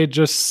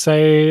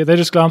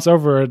glance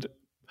over it.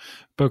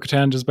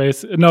 Bo-Katan just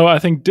no, I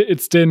think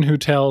it's Din who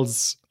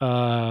tells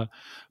Bo,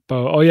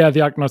 oh yeah,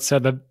 the Ugnaughts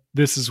said that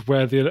this is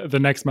where the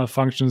next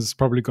malfunction is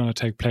probably going to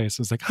take place.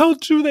 It's like, how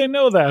do they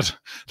know that?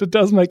 That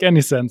doesn't make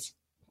any sense.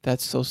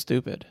 That's so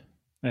stupid.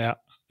 Yeah.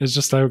 It's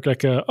just like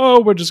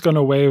we're just going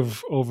to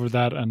wave over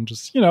that and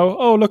just,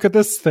 oh, look at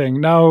this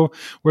thing. Now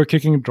we're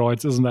kicking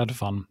droids. Isn't that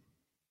fun?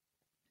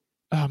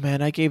 Oh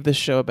man, I gave this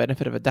show a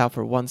benefit of a doubt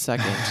for 1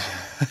 second.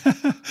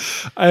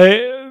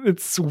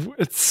 It's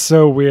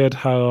so weird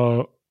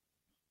how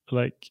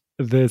like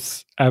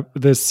this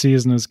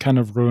season is kind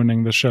of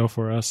ruining the show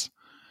for us,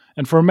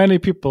 and for many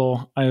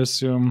people, I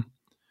assume.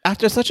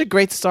 After such a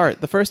great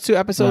start, the first 2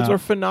 episodes were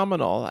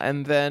phenomenal,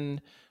 and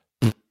then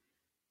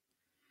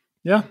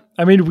yeah,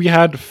 I mean, we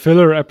had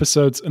filler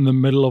episodes in the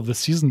middle of the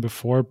season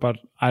before, but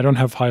I don't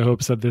have high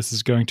hopes that this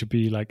is going to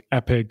be like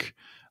epic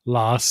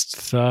last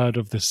third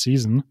of the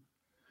season.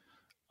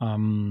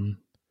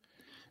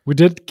 We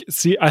did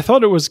see, I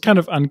thought it was kind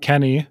of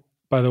uncanny,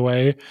 by the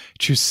way,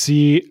 to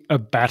see a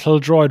battle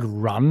droid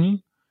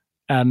run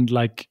and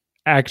like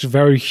act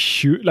very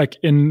like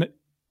in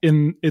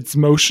its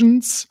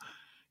motions,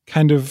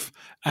 kind of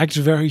act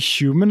very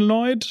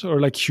humanoid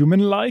or like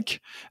human-like.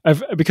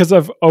 Because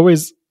I've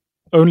always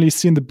only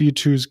seen the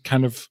B2s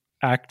kind of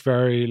act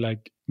very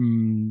like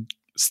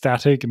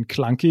static and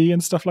clunky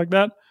and stuff like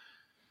that.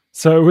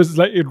 So it was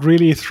like, it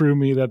really threw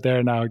me that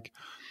they're now like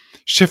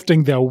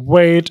shifting their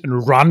weight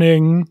and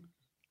running.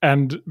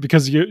 And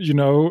because you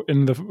know,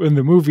 in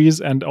the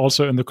movies and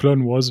also in the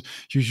Clone Wars,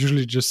 you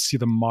usually just see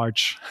them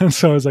march. And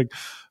so I was like,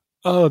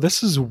 oh,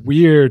 this is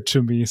weird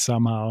to me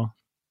somehow.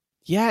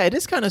 Yeah, it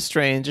is kind of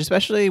strange,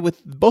 especially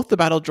with both the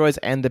battle droids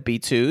and the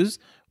B2s,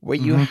 where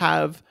you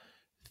have,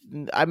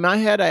 in my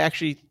head, I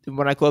actually,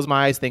 when I close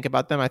my eyes, think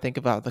about them, I think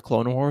about the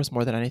Clone Wars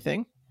more than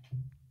anything.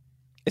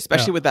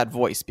 Especially with that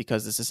voice,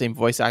 because it's the same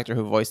voice actor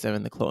who voiced them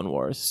in the Clone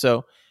Wars.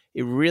 So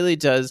it really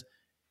does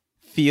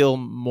feel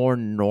more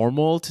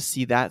normal to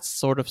see that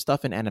sort of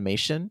stuff in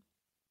animation.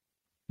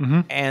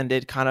 And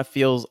it kind of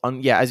feels,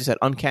 as you said,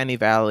 Uncanny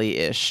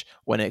Valley-ish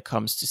when it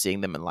comes to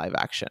seeing them in live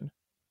action.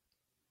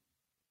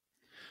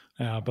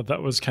 Yeah, but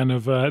that was kind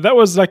of that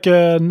was like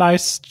a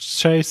nice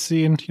chase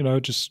scene, you know,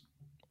 just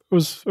it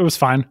was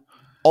fine.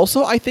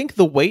 Also, I think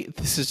the way,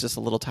 this is just a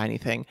little tiny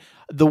thing,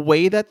 the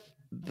way that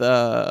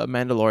the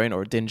Mandalorian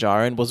or Din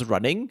Djarin was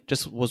running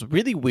just was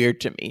really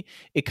weird to me.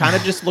 It kind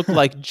of just looked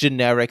like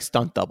generic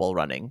stunt double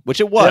running, which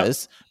it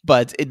was,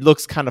 but it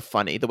looks kind of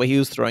funny the way he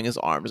was throwing his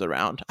arms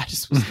around. I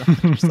just was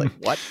just like,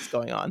 what is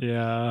going on?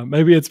 Yeah,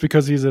 maybe it's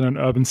because he's in an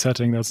urban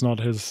setting. That's not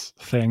his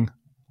thing.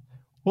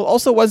 Well,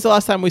 also, when's the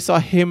last time we saw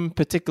him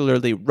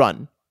particularly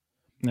run?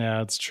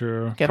 Yeah, it's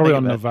true. Probably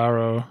on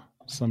Navarro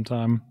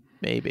sometime.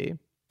 Maybe.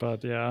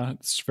 But yeah,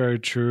 it's very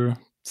true.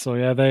 So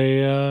yeah,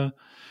 they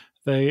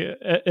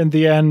in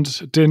the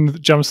end,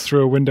 Din jumps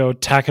through a window,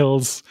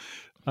 tackles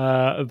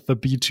the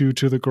B2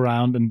 to the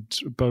ground, and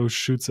Bo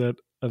shoots it.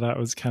 That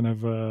was kind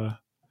of I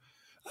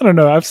don't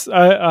know.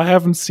 I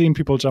haven't seen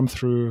people jump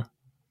through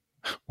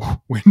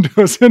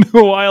windows in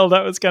a while.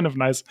 That was kind of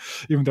nice,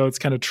 even though it's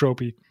kind of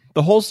tropey.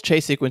 The whole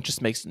chase sequence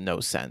just makes no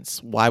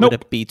sense. Why would a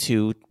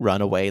B2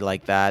 run away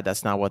like that?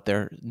 That's not what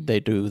they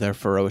do. They're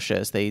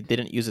ferocious. They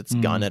didn't use its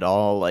gun at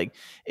all. Like,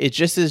 it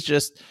just is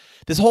just,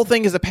 this whole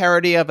thing is a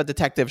parody of a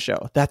detective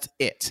show. That's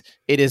it.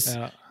 It is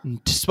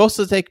supposed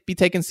to be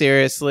taken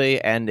seriously,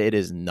 and it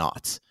is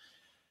not.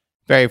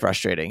 Very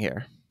frustrating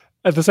here.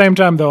 At the same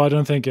time, though, I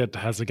don't think it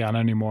has a gun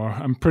anymore.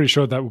 I'm pretty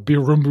sure that would be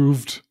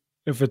removed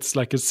if it's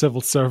like a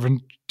civil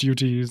servant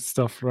duty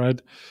stuff,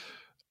 right?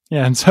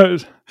 Yeah, and so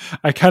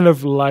I kind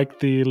of like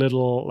the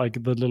little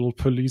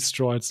police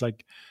droids,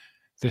 like,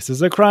 this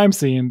is a crime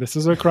scene. This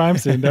is a crime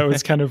scene. That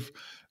was kind of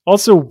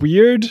also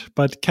weird,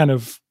 but kind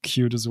of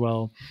cute as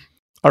well.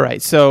 All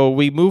right, so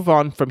we move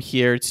on from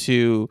here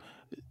to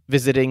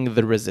visiting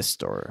the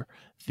Resistor,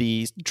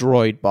 the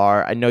droid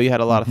bar. I know you had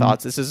a lot of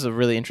thoughts. This is a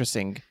really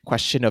interesting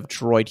question of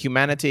droid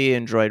humanity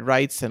and droid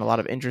rights and a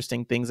lot of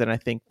interesting things, and I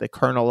think the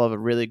kernel of a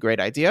really great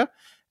idea.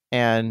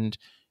 And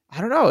I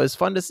don't know, it's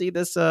fun to see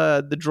this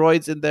the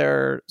droids in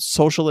their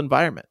social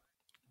environment.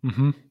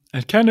 And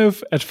kind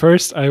of, at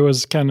first, I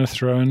was kind of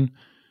thrown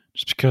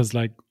just because,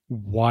 like,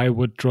 why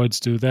would droids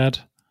do that?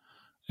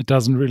 It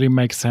doesn't really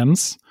make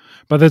sense.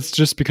 But that's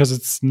just because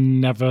it's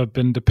never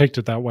been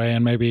depicted that way.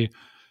 And maybe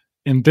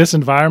in this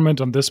environment,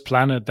 on this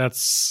planet,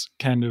 that's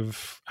kind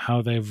of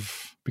how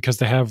because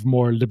they have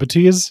more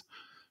liberties,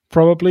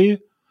 probably.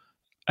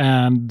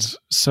 And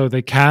so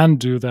they can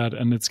do that.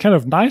 And it's kind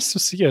of nice to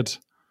see it.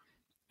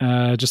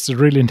 Just a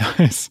really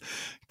nice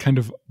kind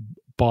of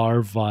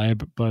bar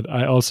vibe. But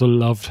I also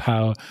loved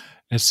how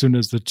as soon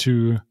as the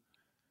two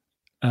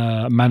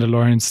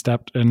Mandalorians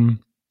stepped in,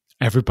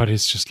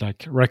 everybody's just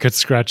like record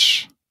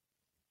scratch,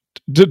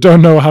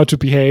 don't know how to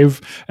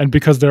behave. And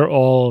because they're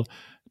all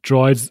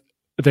droids,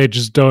 they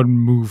just don't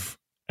move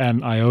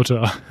an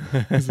iota.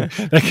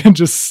 They can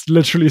just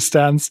literally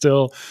stand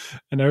still.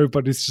 And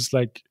everybody's just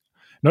like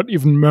not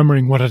even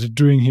murmuring, what are they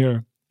doing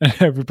here? And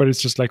everybody's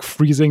just like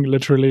freezing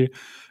literally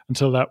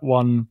until that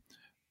one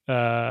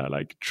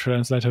like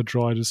translator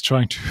droid is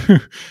trying to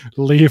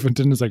leave, and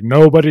then it's like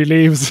nobody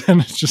leaves,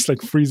 and it just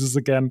like freezes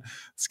again.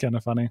 It's kind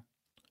of funny.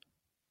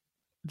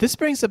 This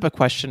brings up a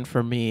question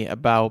for me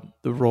about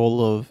the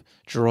role of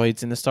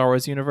droids in the Star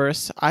Wars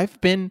universe. I've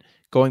been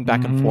going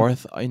back and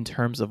forth in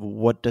terms of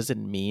what does it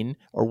mean,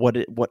 or what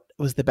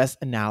was the best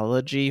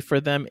analogy for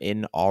them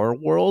in our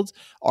world.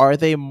 Are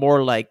they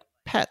more like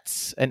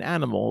pets and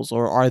animals,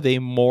 or are they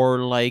more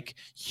like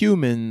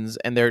humans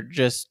and they're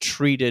just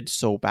treated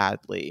so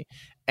badly?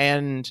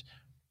 And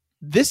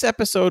this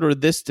episode, or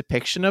this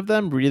depiction of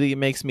them, really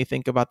makes me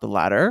think about the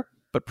latter,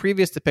 but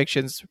previous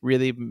depictions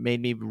really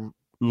made me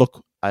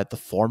look at the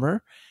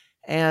former.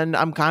 And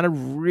I'm kind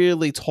of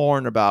really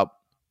torn about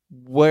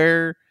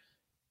where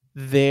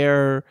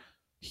their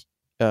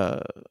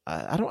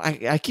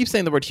I keep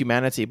saying the word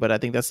humanity, but I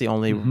think that's the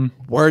only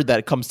word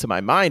that comes to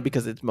my mind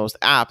because it's most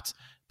apt.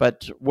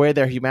 but where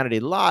their humanity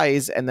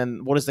lies, and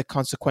then what is the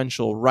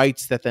consequential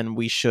rights that then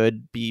we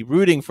should be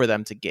rooting for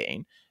them to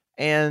gain.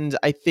 And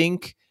I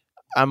think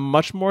I'm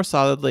much more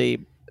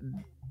solidly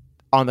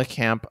on the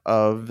camp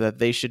of that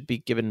they should be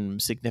given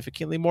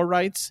significantly more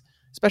rights,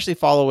 especially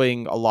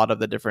following a lot of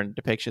the different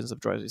depictions of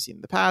droids we've seen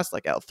in the past,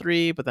 like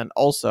L3, but then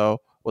also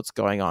what's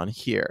going on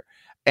here.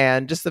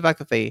 And just the fact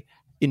that they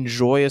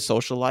enjoy a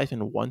social life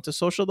and want a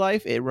social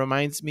life, it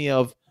reminds me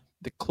of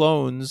the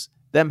clones,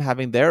 them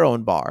having their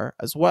own bar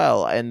as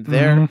well. And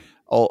they're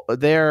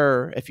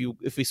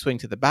if we swing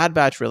to the Bad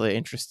Batch, really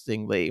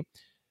interestingly,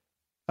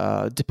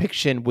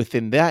 depiction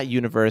within that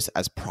universe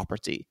as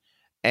property.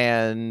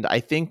 And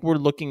I think we're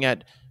looking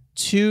at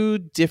two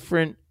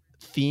different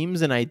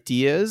themes and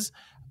ideas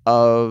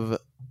of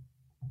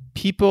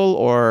people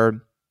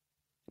or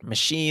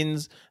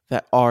machines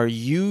that are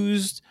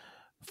used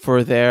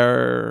for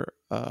their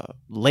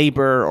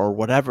labor or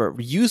whatever,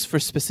 used for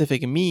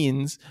specific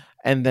means,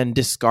 and then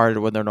discarded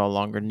when they're no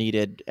longer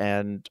needed.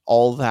 And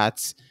all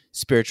that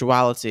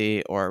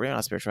spirituality, or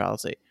not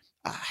spirituality,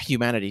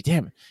 humanity,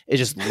 damn it,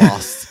 just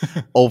lost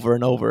over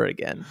and over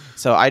again.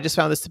 So I just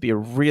found this to be a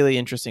really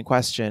interesting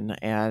question,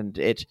 and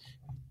it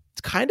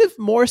kind of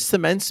more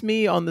cements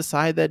me on the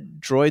side that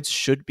droids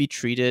should be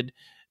treated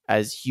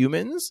as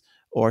humans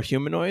or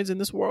humanoids in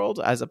this world,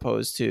 as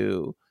opposed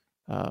to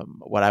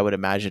what I would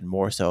imagine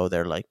more so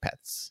they're like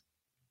pets.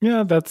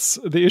 Yeah, that's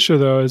the issue,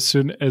 though. As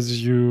soon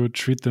as you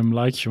treat them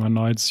like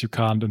humanoids, you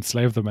can't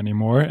enslave them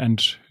anymore,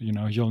 and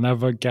you'll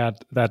never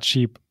get that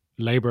cheap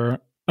labor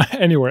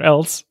anywhere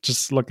else.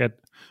 Just look at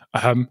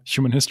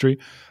human history.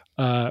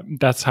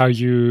 That's how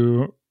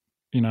you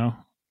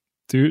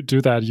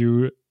do that.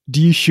 You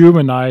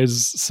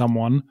dehumanize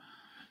someone.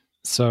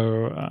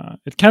 So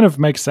it kind of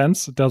makes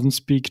sense. It doesn't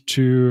speak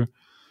to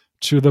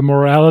the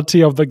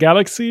morality of the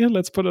galaxy,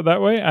 let's put it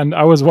that way. And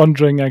I was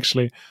wondering,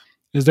 actually,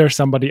 is there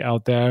somebody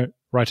out there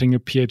writing a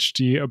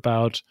PhD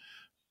about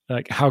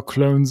like how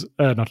clones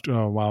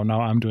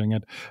now I'm doing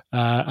it,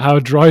 how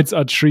droids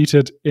are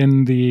treated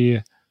in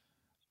the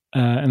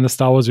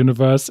Star Wars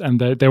universe, and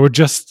they were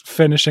just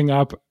finishing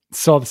up,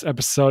 saw this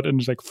episode, and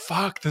was like,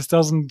 fuck, this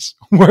doesn't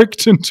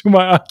work into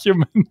my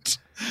argument.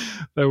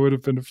 That would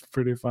have been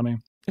pretty funny.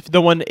 If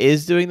no one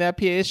is doing that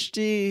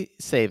PhD,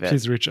 save it.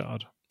 Please reach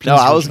out.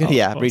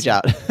 Reach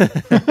out.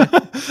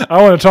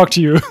 I want to talk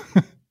to you.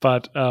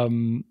 But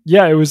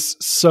it was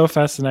so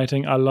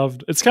fascinating. I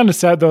loved. It's kind of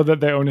sad though that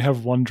they only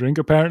have one drink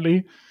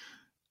apparently.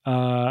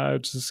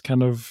 It's just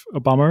kind of a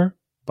bummer.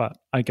 But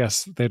I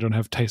guess they don't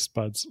have taste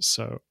buds,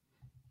 so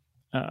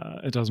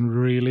it doesn't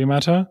really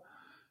matter.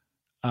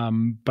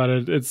 But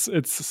it's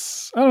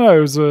I don't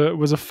know. It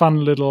was a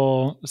fun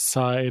little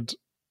side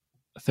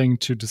thing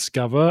to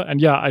discover. And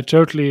yeah, I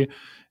totally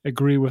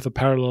agree with the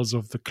parallels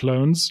of the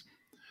clones.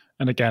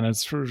 And again,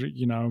 it's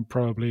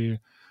probably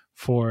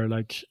for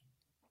like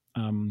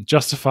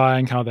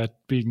justifying how they're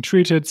being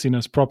treated, seen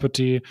as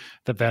property,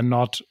 that they're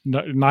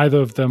neither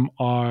of them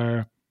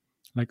are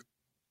like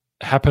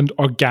happened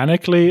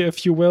organically,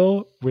 if you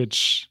will,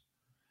 which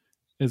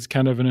is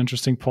kind of an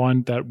interesting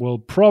point that will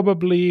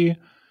probably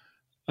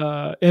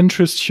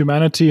interest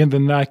humanity in the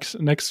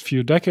next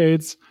few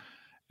decades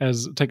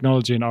as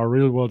technology in our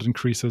real world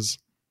increases.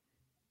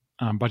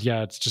 But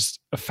yeah, it's just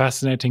a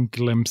fascinating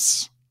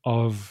glimpse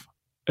of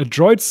a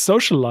droid's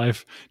social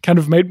life. Kind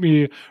of made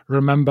me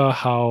remember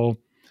how,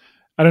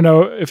 I don't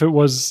know if it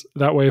was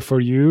that way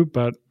for you,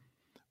 but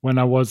when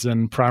I was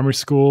in primary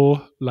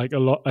school,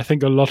 I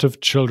think a lot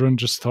of children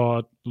just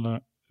thought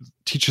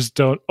teachers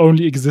don't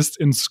only exist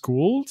in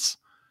schools.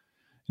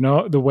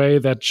 The way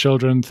that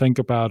children think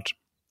about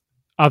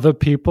other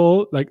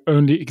people, like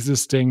only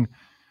existing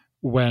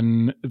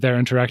when they're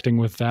interacting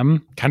with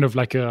them, kind of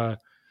like a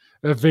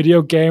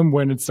video game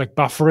when it's like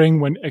buffering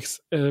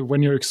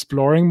when you're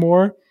exploring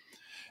more.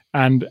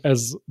 And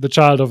as the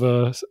child of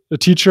a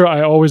teacher,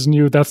 I always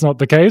knew that's not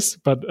the case,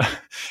 but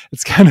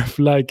it's kind of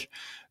like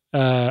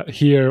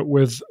here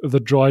with the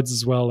droids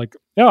as well. Like,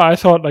 yeah, I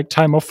thought like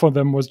time off for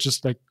them was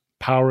just like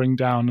powering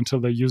down until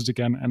they're used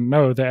again. And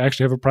no, they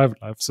actually have a private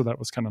life. So that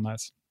was kind of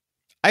nice.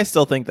 I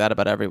still think that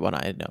about everyone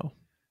I know.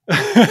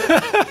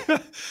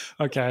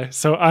 Okay,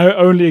 so I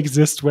only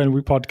exist when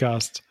we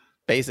podcast.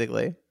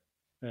 Basically.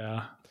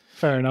 Yeah,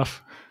 fair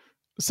enough.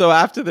 So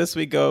after this,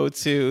 we go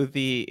to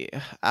the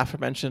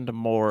aforementioned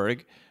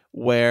morgue,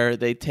 where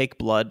they take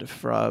blood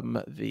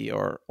from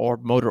or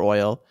motor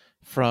oil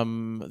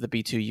from the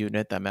B2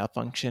 unit that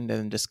malfunctioned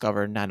and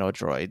discover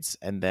nanodroids.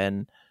 And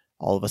then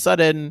all of a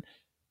sudden,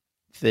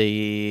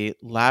 the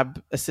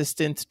lab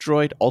assistant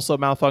droid also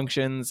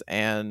malfunctions,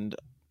 and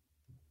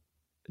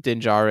Din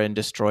Djarin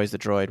destroys the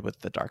droid with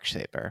the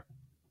Darksaber.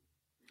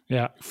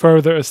 Yeah,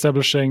 further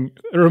establishing,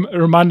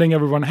 reminding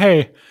everyone,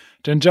 hey,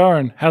 Din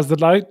Djarin has the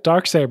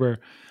Darksaber.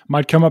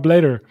 Might come up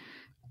later.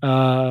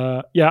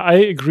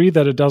 I agree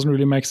that it doesn't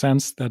really make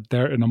sense that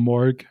they're in a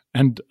morgue.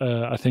 And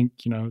I think,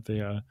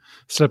 they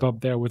slip up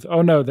there with,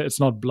 oh no,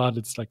 it's not blood,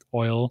 it's like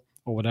oil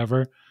or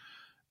whatever.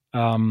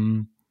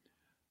 Probably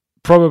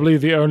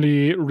the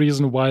only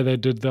reason why they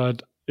did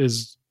that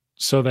is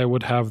so they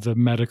would have the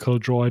medical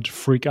droid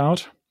freak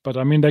out. But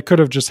I mean, they could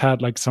have just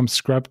had like some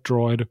scrap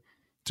droid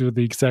do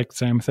the exact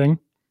same thing.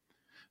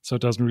 So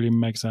it doesn't really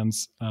make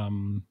sense.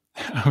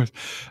 I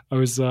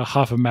was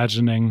half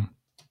imagining,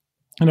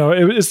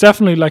 it's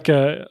definitely like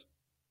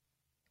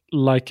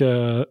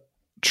a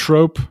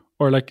trope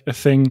or like a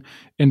thing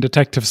in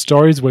detective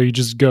stories where you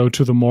just go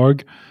to the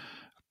morgue.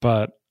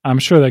 But I'm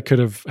sure they could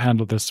have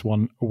handled this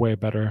one way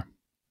better.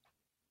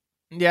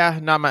 Yeah,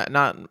 not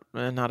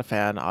a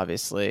fan,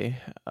 obviously,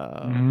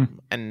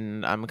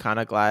 and I'm kind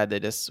of glad they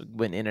just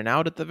went in and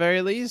out at the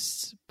very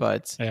least.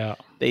 But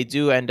they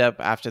do end up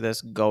after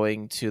this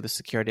going to the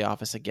security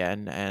office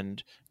again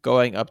and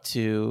going up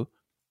to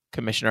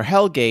Commissioner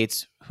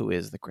Hellgate, who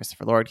is the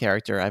Christopher Lloyd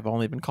character. I've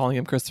only been calling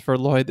him Christopher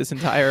Lloyd this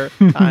entire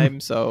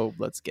time, so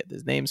let's get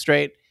his name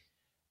straight.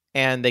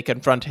 And they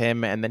confront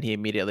him, and then he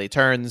immediately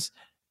turns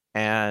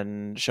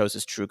and shows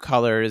his true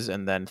colors,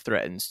 and then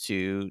threatens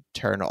to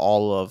turn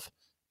all of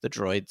the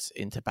droids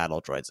into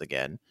battle droids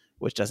again,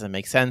 which doesn't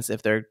make sense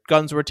if their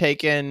guns were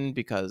taken,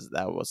 because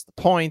that was the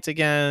point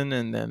again,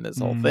 and then this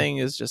whole thing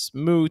is just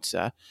moot.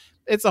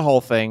 It's a whole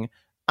thing.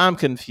 I'm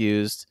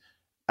confused.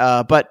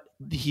 But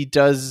he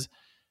does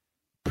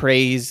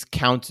praise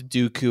Count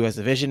Dooku as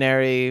a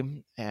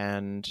visionary,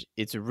 and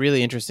it's a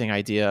really interesting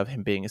idea of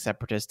him being a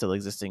separatist still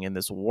existing in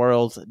this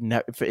world,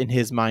 in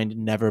his mind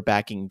never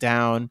backing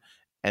down.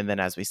 And then,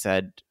 as we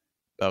said,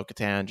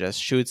 Bo-Katan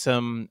just shoots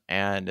him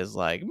and is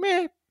like,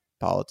 meh,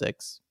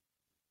 politics.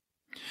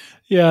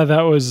 Yeah,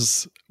 that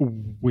was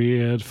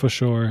weird for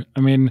sure. I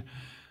mean,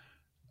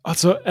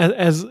 also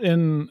as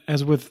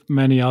with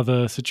many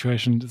other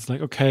situations, it's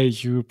like, okay,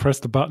 you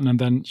press the button and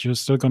then you're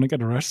still gonna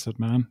get arrested,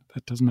 man.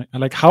 That doesn't make,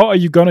 like, how are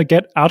you gonna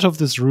get out of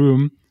this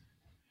room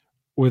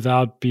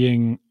without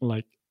being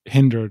like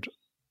hindered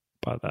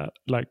by that?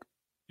 Like,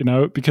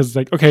 because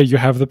like, okay, you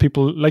have the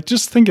people, like,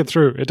 just think it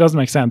through. It doesn't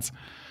make sense.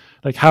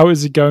 Like, how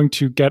is he going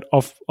to get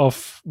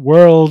off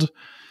world?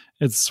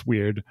 It's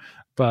weird.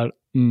 But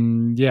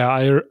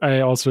yeah,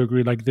 I also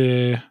agree. Like,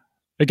 there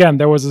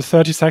was a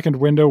 30-second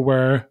window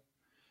where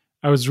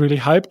I was really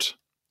hyped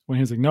when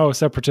he was like, no,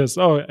 separatists.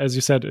 Oh, as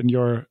you said in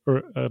your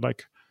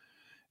like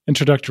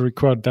introductory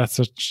quote, that's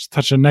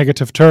such a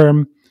negative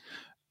term.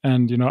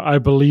 And, I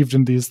believed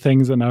in these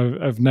things, and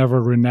I've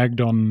never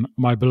reneged on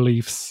my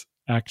beliefs,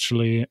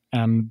 actually.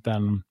 And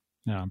then,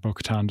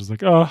 Bo-Katan just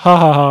like, oh, ha,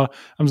 ha, ha,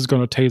 I'm just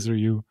going to taser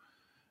you.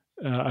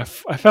 I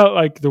felt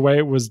like the way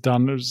it was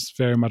done, it was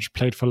very much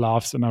played for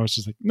laughs. And I was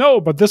just like, no,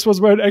 but this was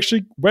where it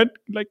actually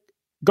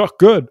got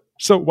good.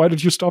 So why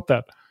did you stop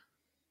that?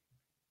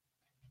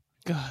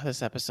 God,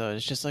 this episode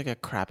is just like a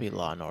crappy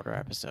Law and Order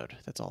episode.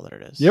 That's all that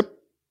it is. Yep.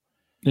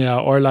 Yeah,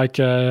 or like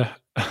I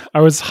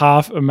was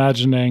half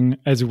imagining,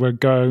 as we were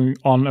going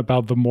on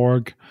about the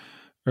morgue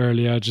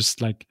earlier,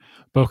 just like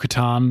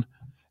Bo-Katan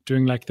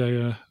doing like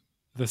the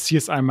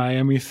CSI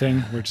Miami thing,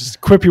 where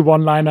just quippy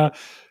one-liner,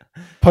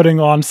 putting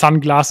on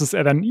sunglasses,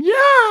 and then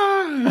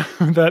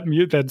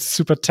that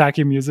super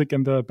tacky music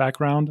in the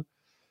background.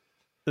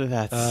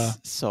 That's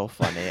so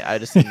funny. I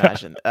just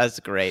imagine. That's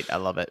great. I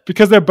love it.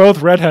 Because they're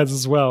both redheads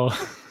as well.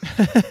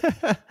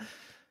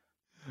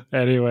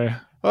 Anyway.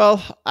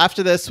 Well,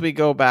 after this, we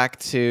go back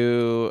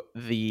to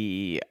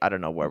I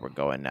don't know where we're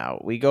going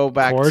now. We go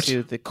back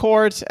to the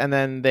court, and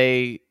then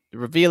they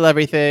reveal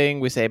everything.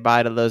 We say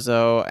bye to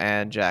Lizzo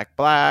and Jack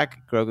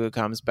Black. Grogu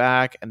comes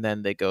back, and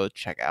then they go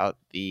check out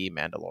the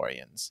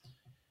Mandalorians.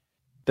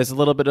 There's a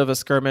little bit of a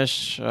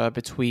skirmish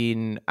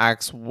between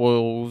Axe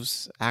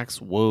Woves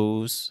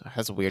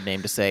has a weird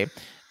name to say,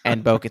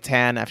 and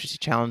Bo-Katan after she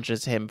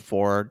challenges him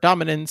for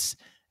dominance.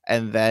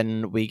 And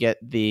then we get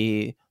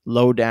the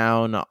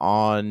lowdown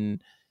on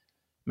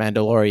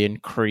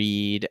Mandalorian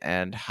creed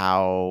and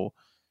how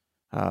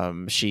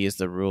she is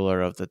the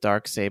ruler of the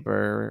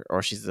Darksaber,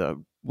 or she's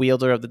the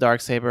wielder of the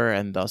Darksaber,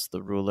 and thus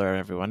the ruler of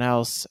everyone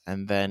else.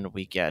 And then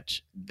we get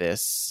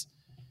this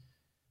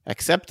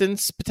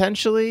acceptance,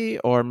 potentially,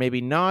 or maybe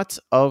not,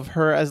 of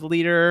her as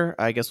leader.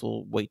 I guess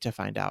we'll wait to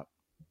find out.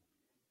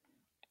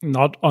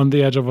 Not on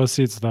the edge of our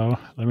seats, though.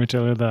 Let me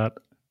tell you that.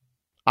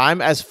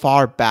 I'm as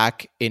far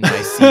back in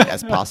my seat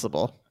as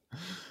possible.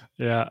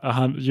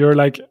 Yeah, you're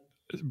like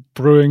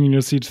brewing in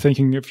your seat,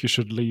 thinking if you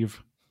should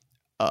leave.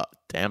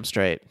 Damn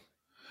straight.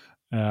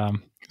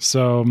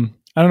 So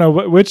I don't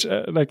know which.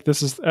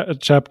 This is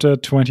chapter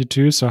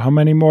 22. So how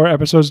many more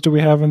episodes do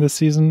we have in this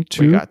season?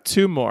 2. We got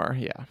 2 more.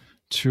 Yeah.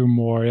 2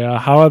 more. Yeah.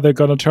 How are they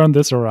going to turn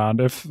this around?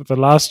 If the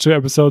last 2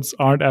 episodes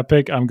aren't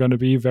epic, I'm going to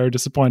be very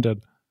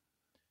disappointed.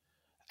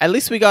 At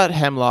least we got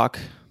Hemlock.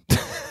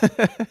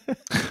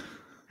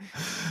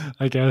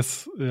 I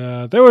guess.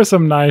 Yeah, there were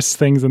some nice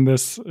things in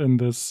this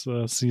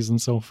season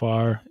so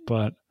far,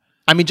 but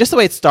I mean, just the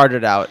way it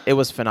started out, it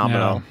was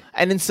phenomenal. Yeah.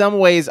 And in some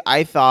ways,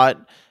 I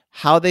thought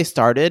how they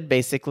started,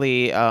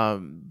 basically,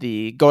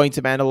 the going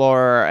to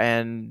Mandalore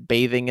and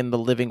bathing in the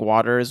living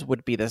waters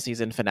would be the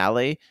season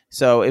finale.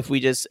 So if we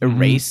just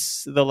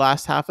erase the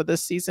last half of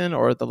this season,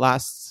 or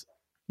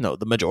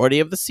the majority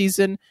of the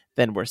season,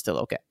 then we're still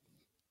okay.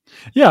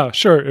 Yeah,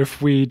 sure.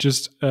 If we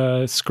just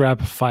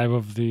scrap 5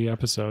 of the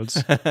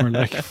episodes or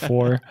like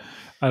 4,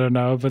 I don't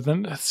know. But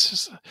then it's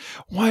just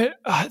why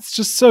it's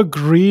just so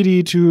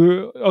greedy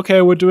to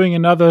okay, we're doing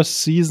another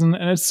season,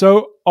 and it's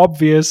so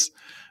obvious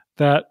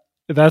that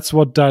that's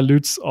what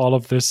dilutes all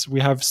of this.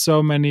 We have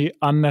so many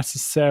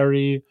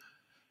unnecessary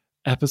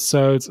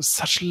episodes,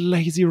 such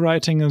lazy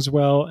writing as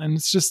well, and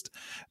it's just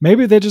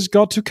maybe they just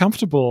got too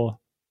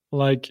comfortable.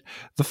 Like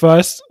the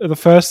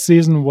first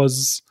season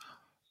was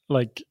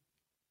like,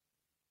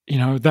 you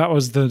know, that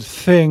was the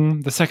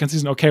thing. The second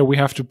season, okay, we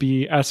have to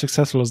be as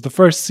successful as the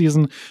first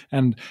season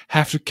and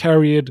have to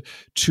carry it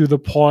to the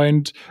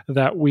point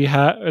that we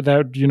have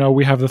that, you know,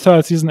 we have the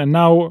third season, and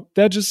now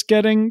they're just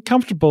getting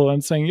comfortable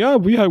and saying, yeah,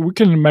 we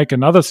can make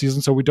another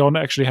season, so we don't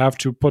actually have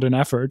to put in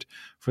effort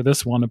for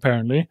this one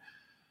apparently.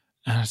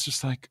 And it's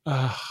just like,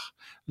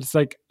 it's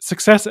like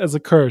success as a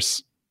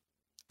curse.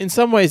 In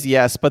some ways,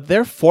 yes, but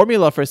their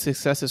formula for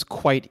success is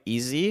quite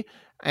easy.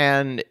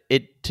 And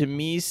it, to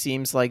me,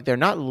 seems like they're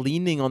not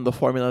leaning on the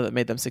formula that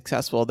made them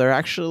successful. They're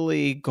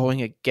actually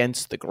going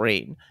against the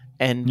grain.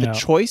 And the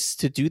choice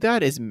to do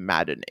that is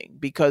maddening,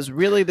 because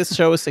really this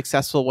show is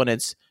successful when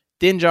it's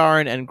Din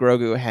Djarin and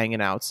Grogu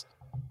hanging out.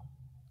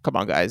 Come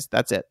on, guys.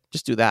 That's it.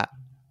 Just do that.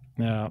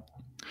 Yeah.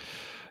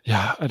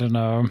 Yeah, I don't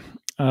know.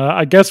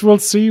 I guess we'll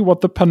see what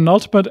the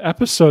penultimate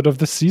episode of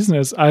the season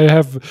is. I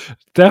have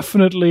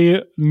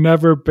definitely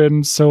never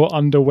been so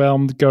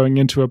underwhelmed going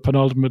into a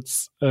penultimate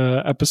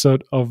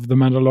episode of The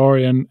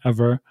Mandalorian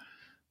ever.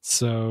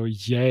 So,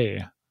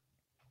 yay.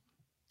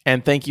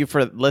 And thank you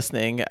for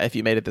listening if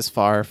you made it this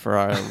far for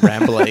our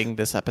rambling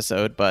this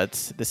episode.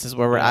 But this is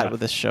where we're at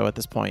with this show at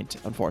this point,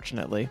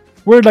 unfortunately.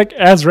 We're like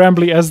as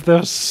rambly as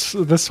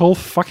this whole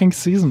fucking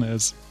season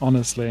is,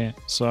 honestly.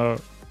 So...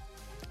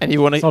 And if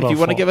you want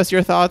to give us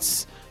your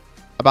thoughts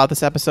about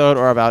this episode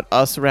or about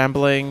us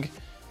rambling,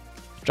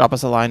 drop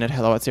us a line at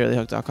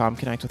hello@seriallyhooked.com.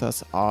 Connect with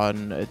us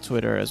on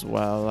Twitter as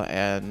well.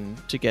 And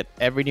to get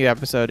every new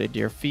episode into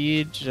your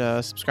feed,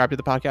 subscribe to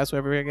the podcast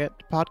wherever you get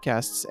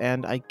podcasts.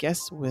 And I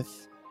guess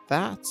with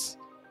that,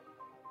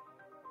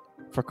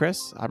 for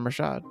Chris, I'm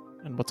Rashad.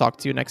 And we'll talk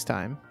to you next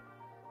time.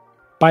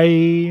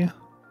 Bye.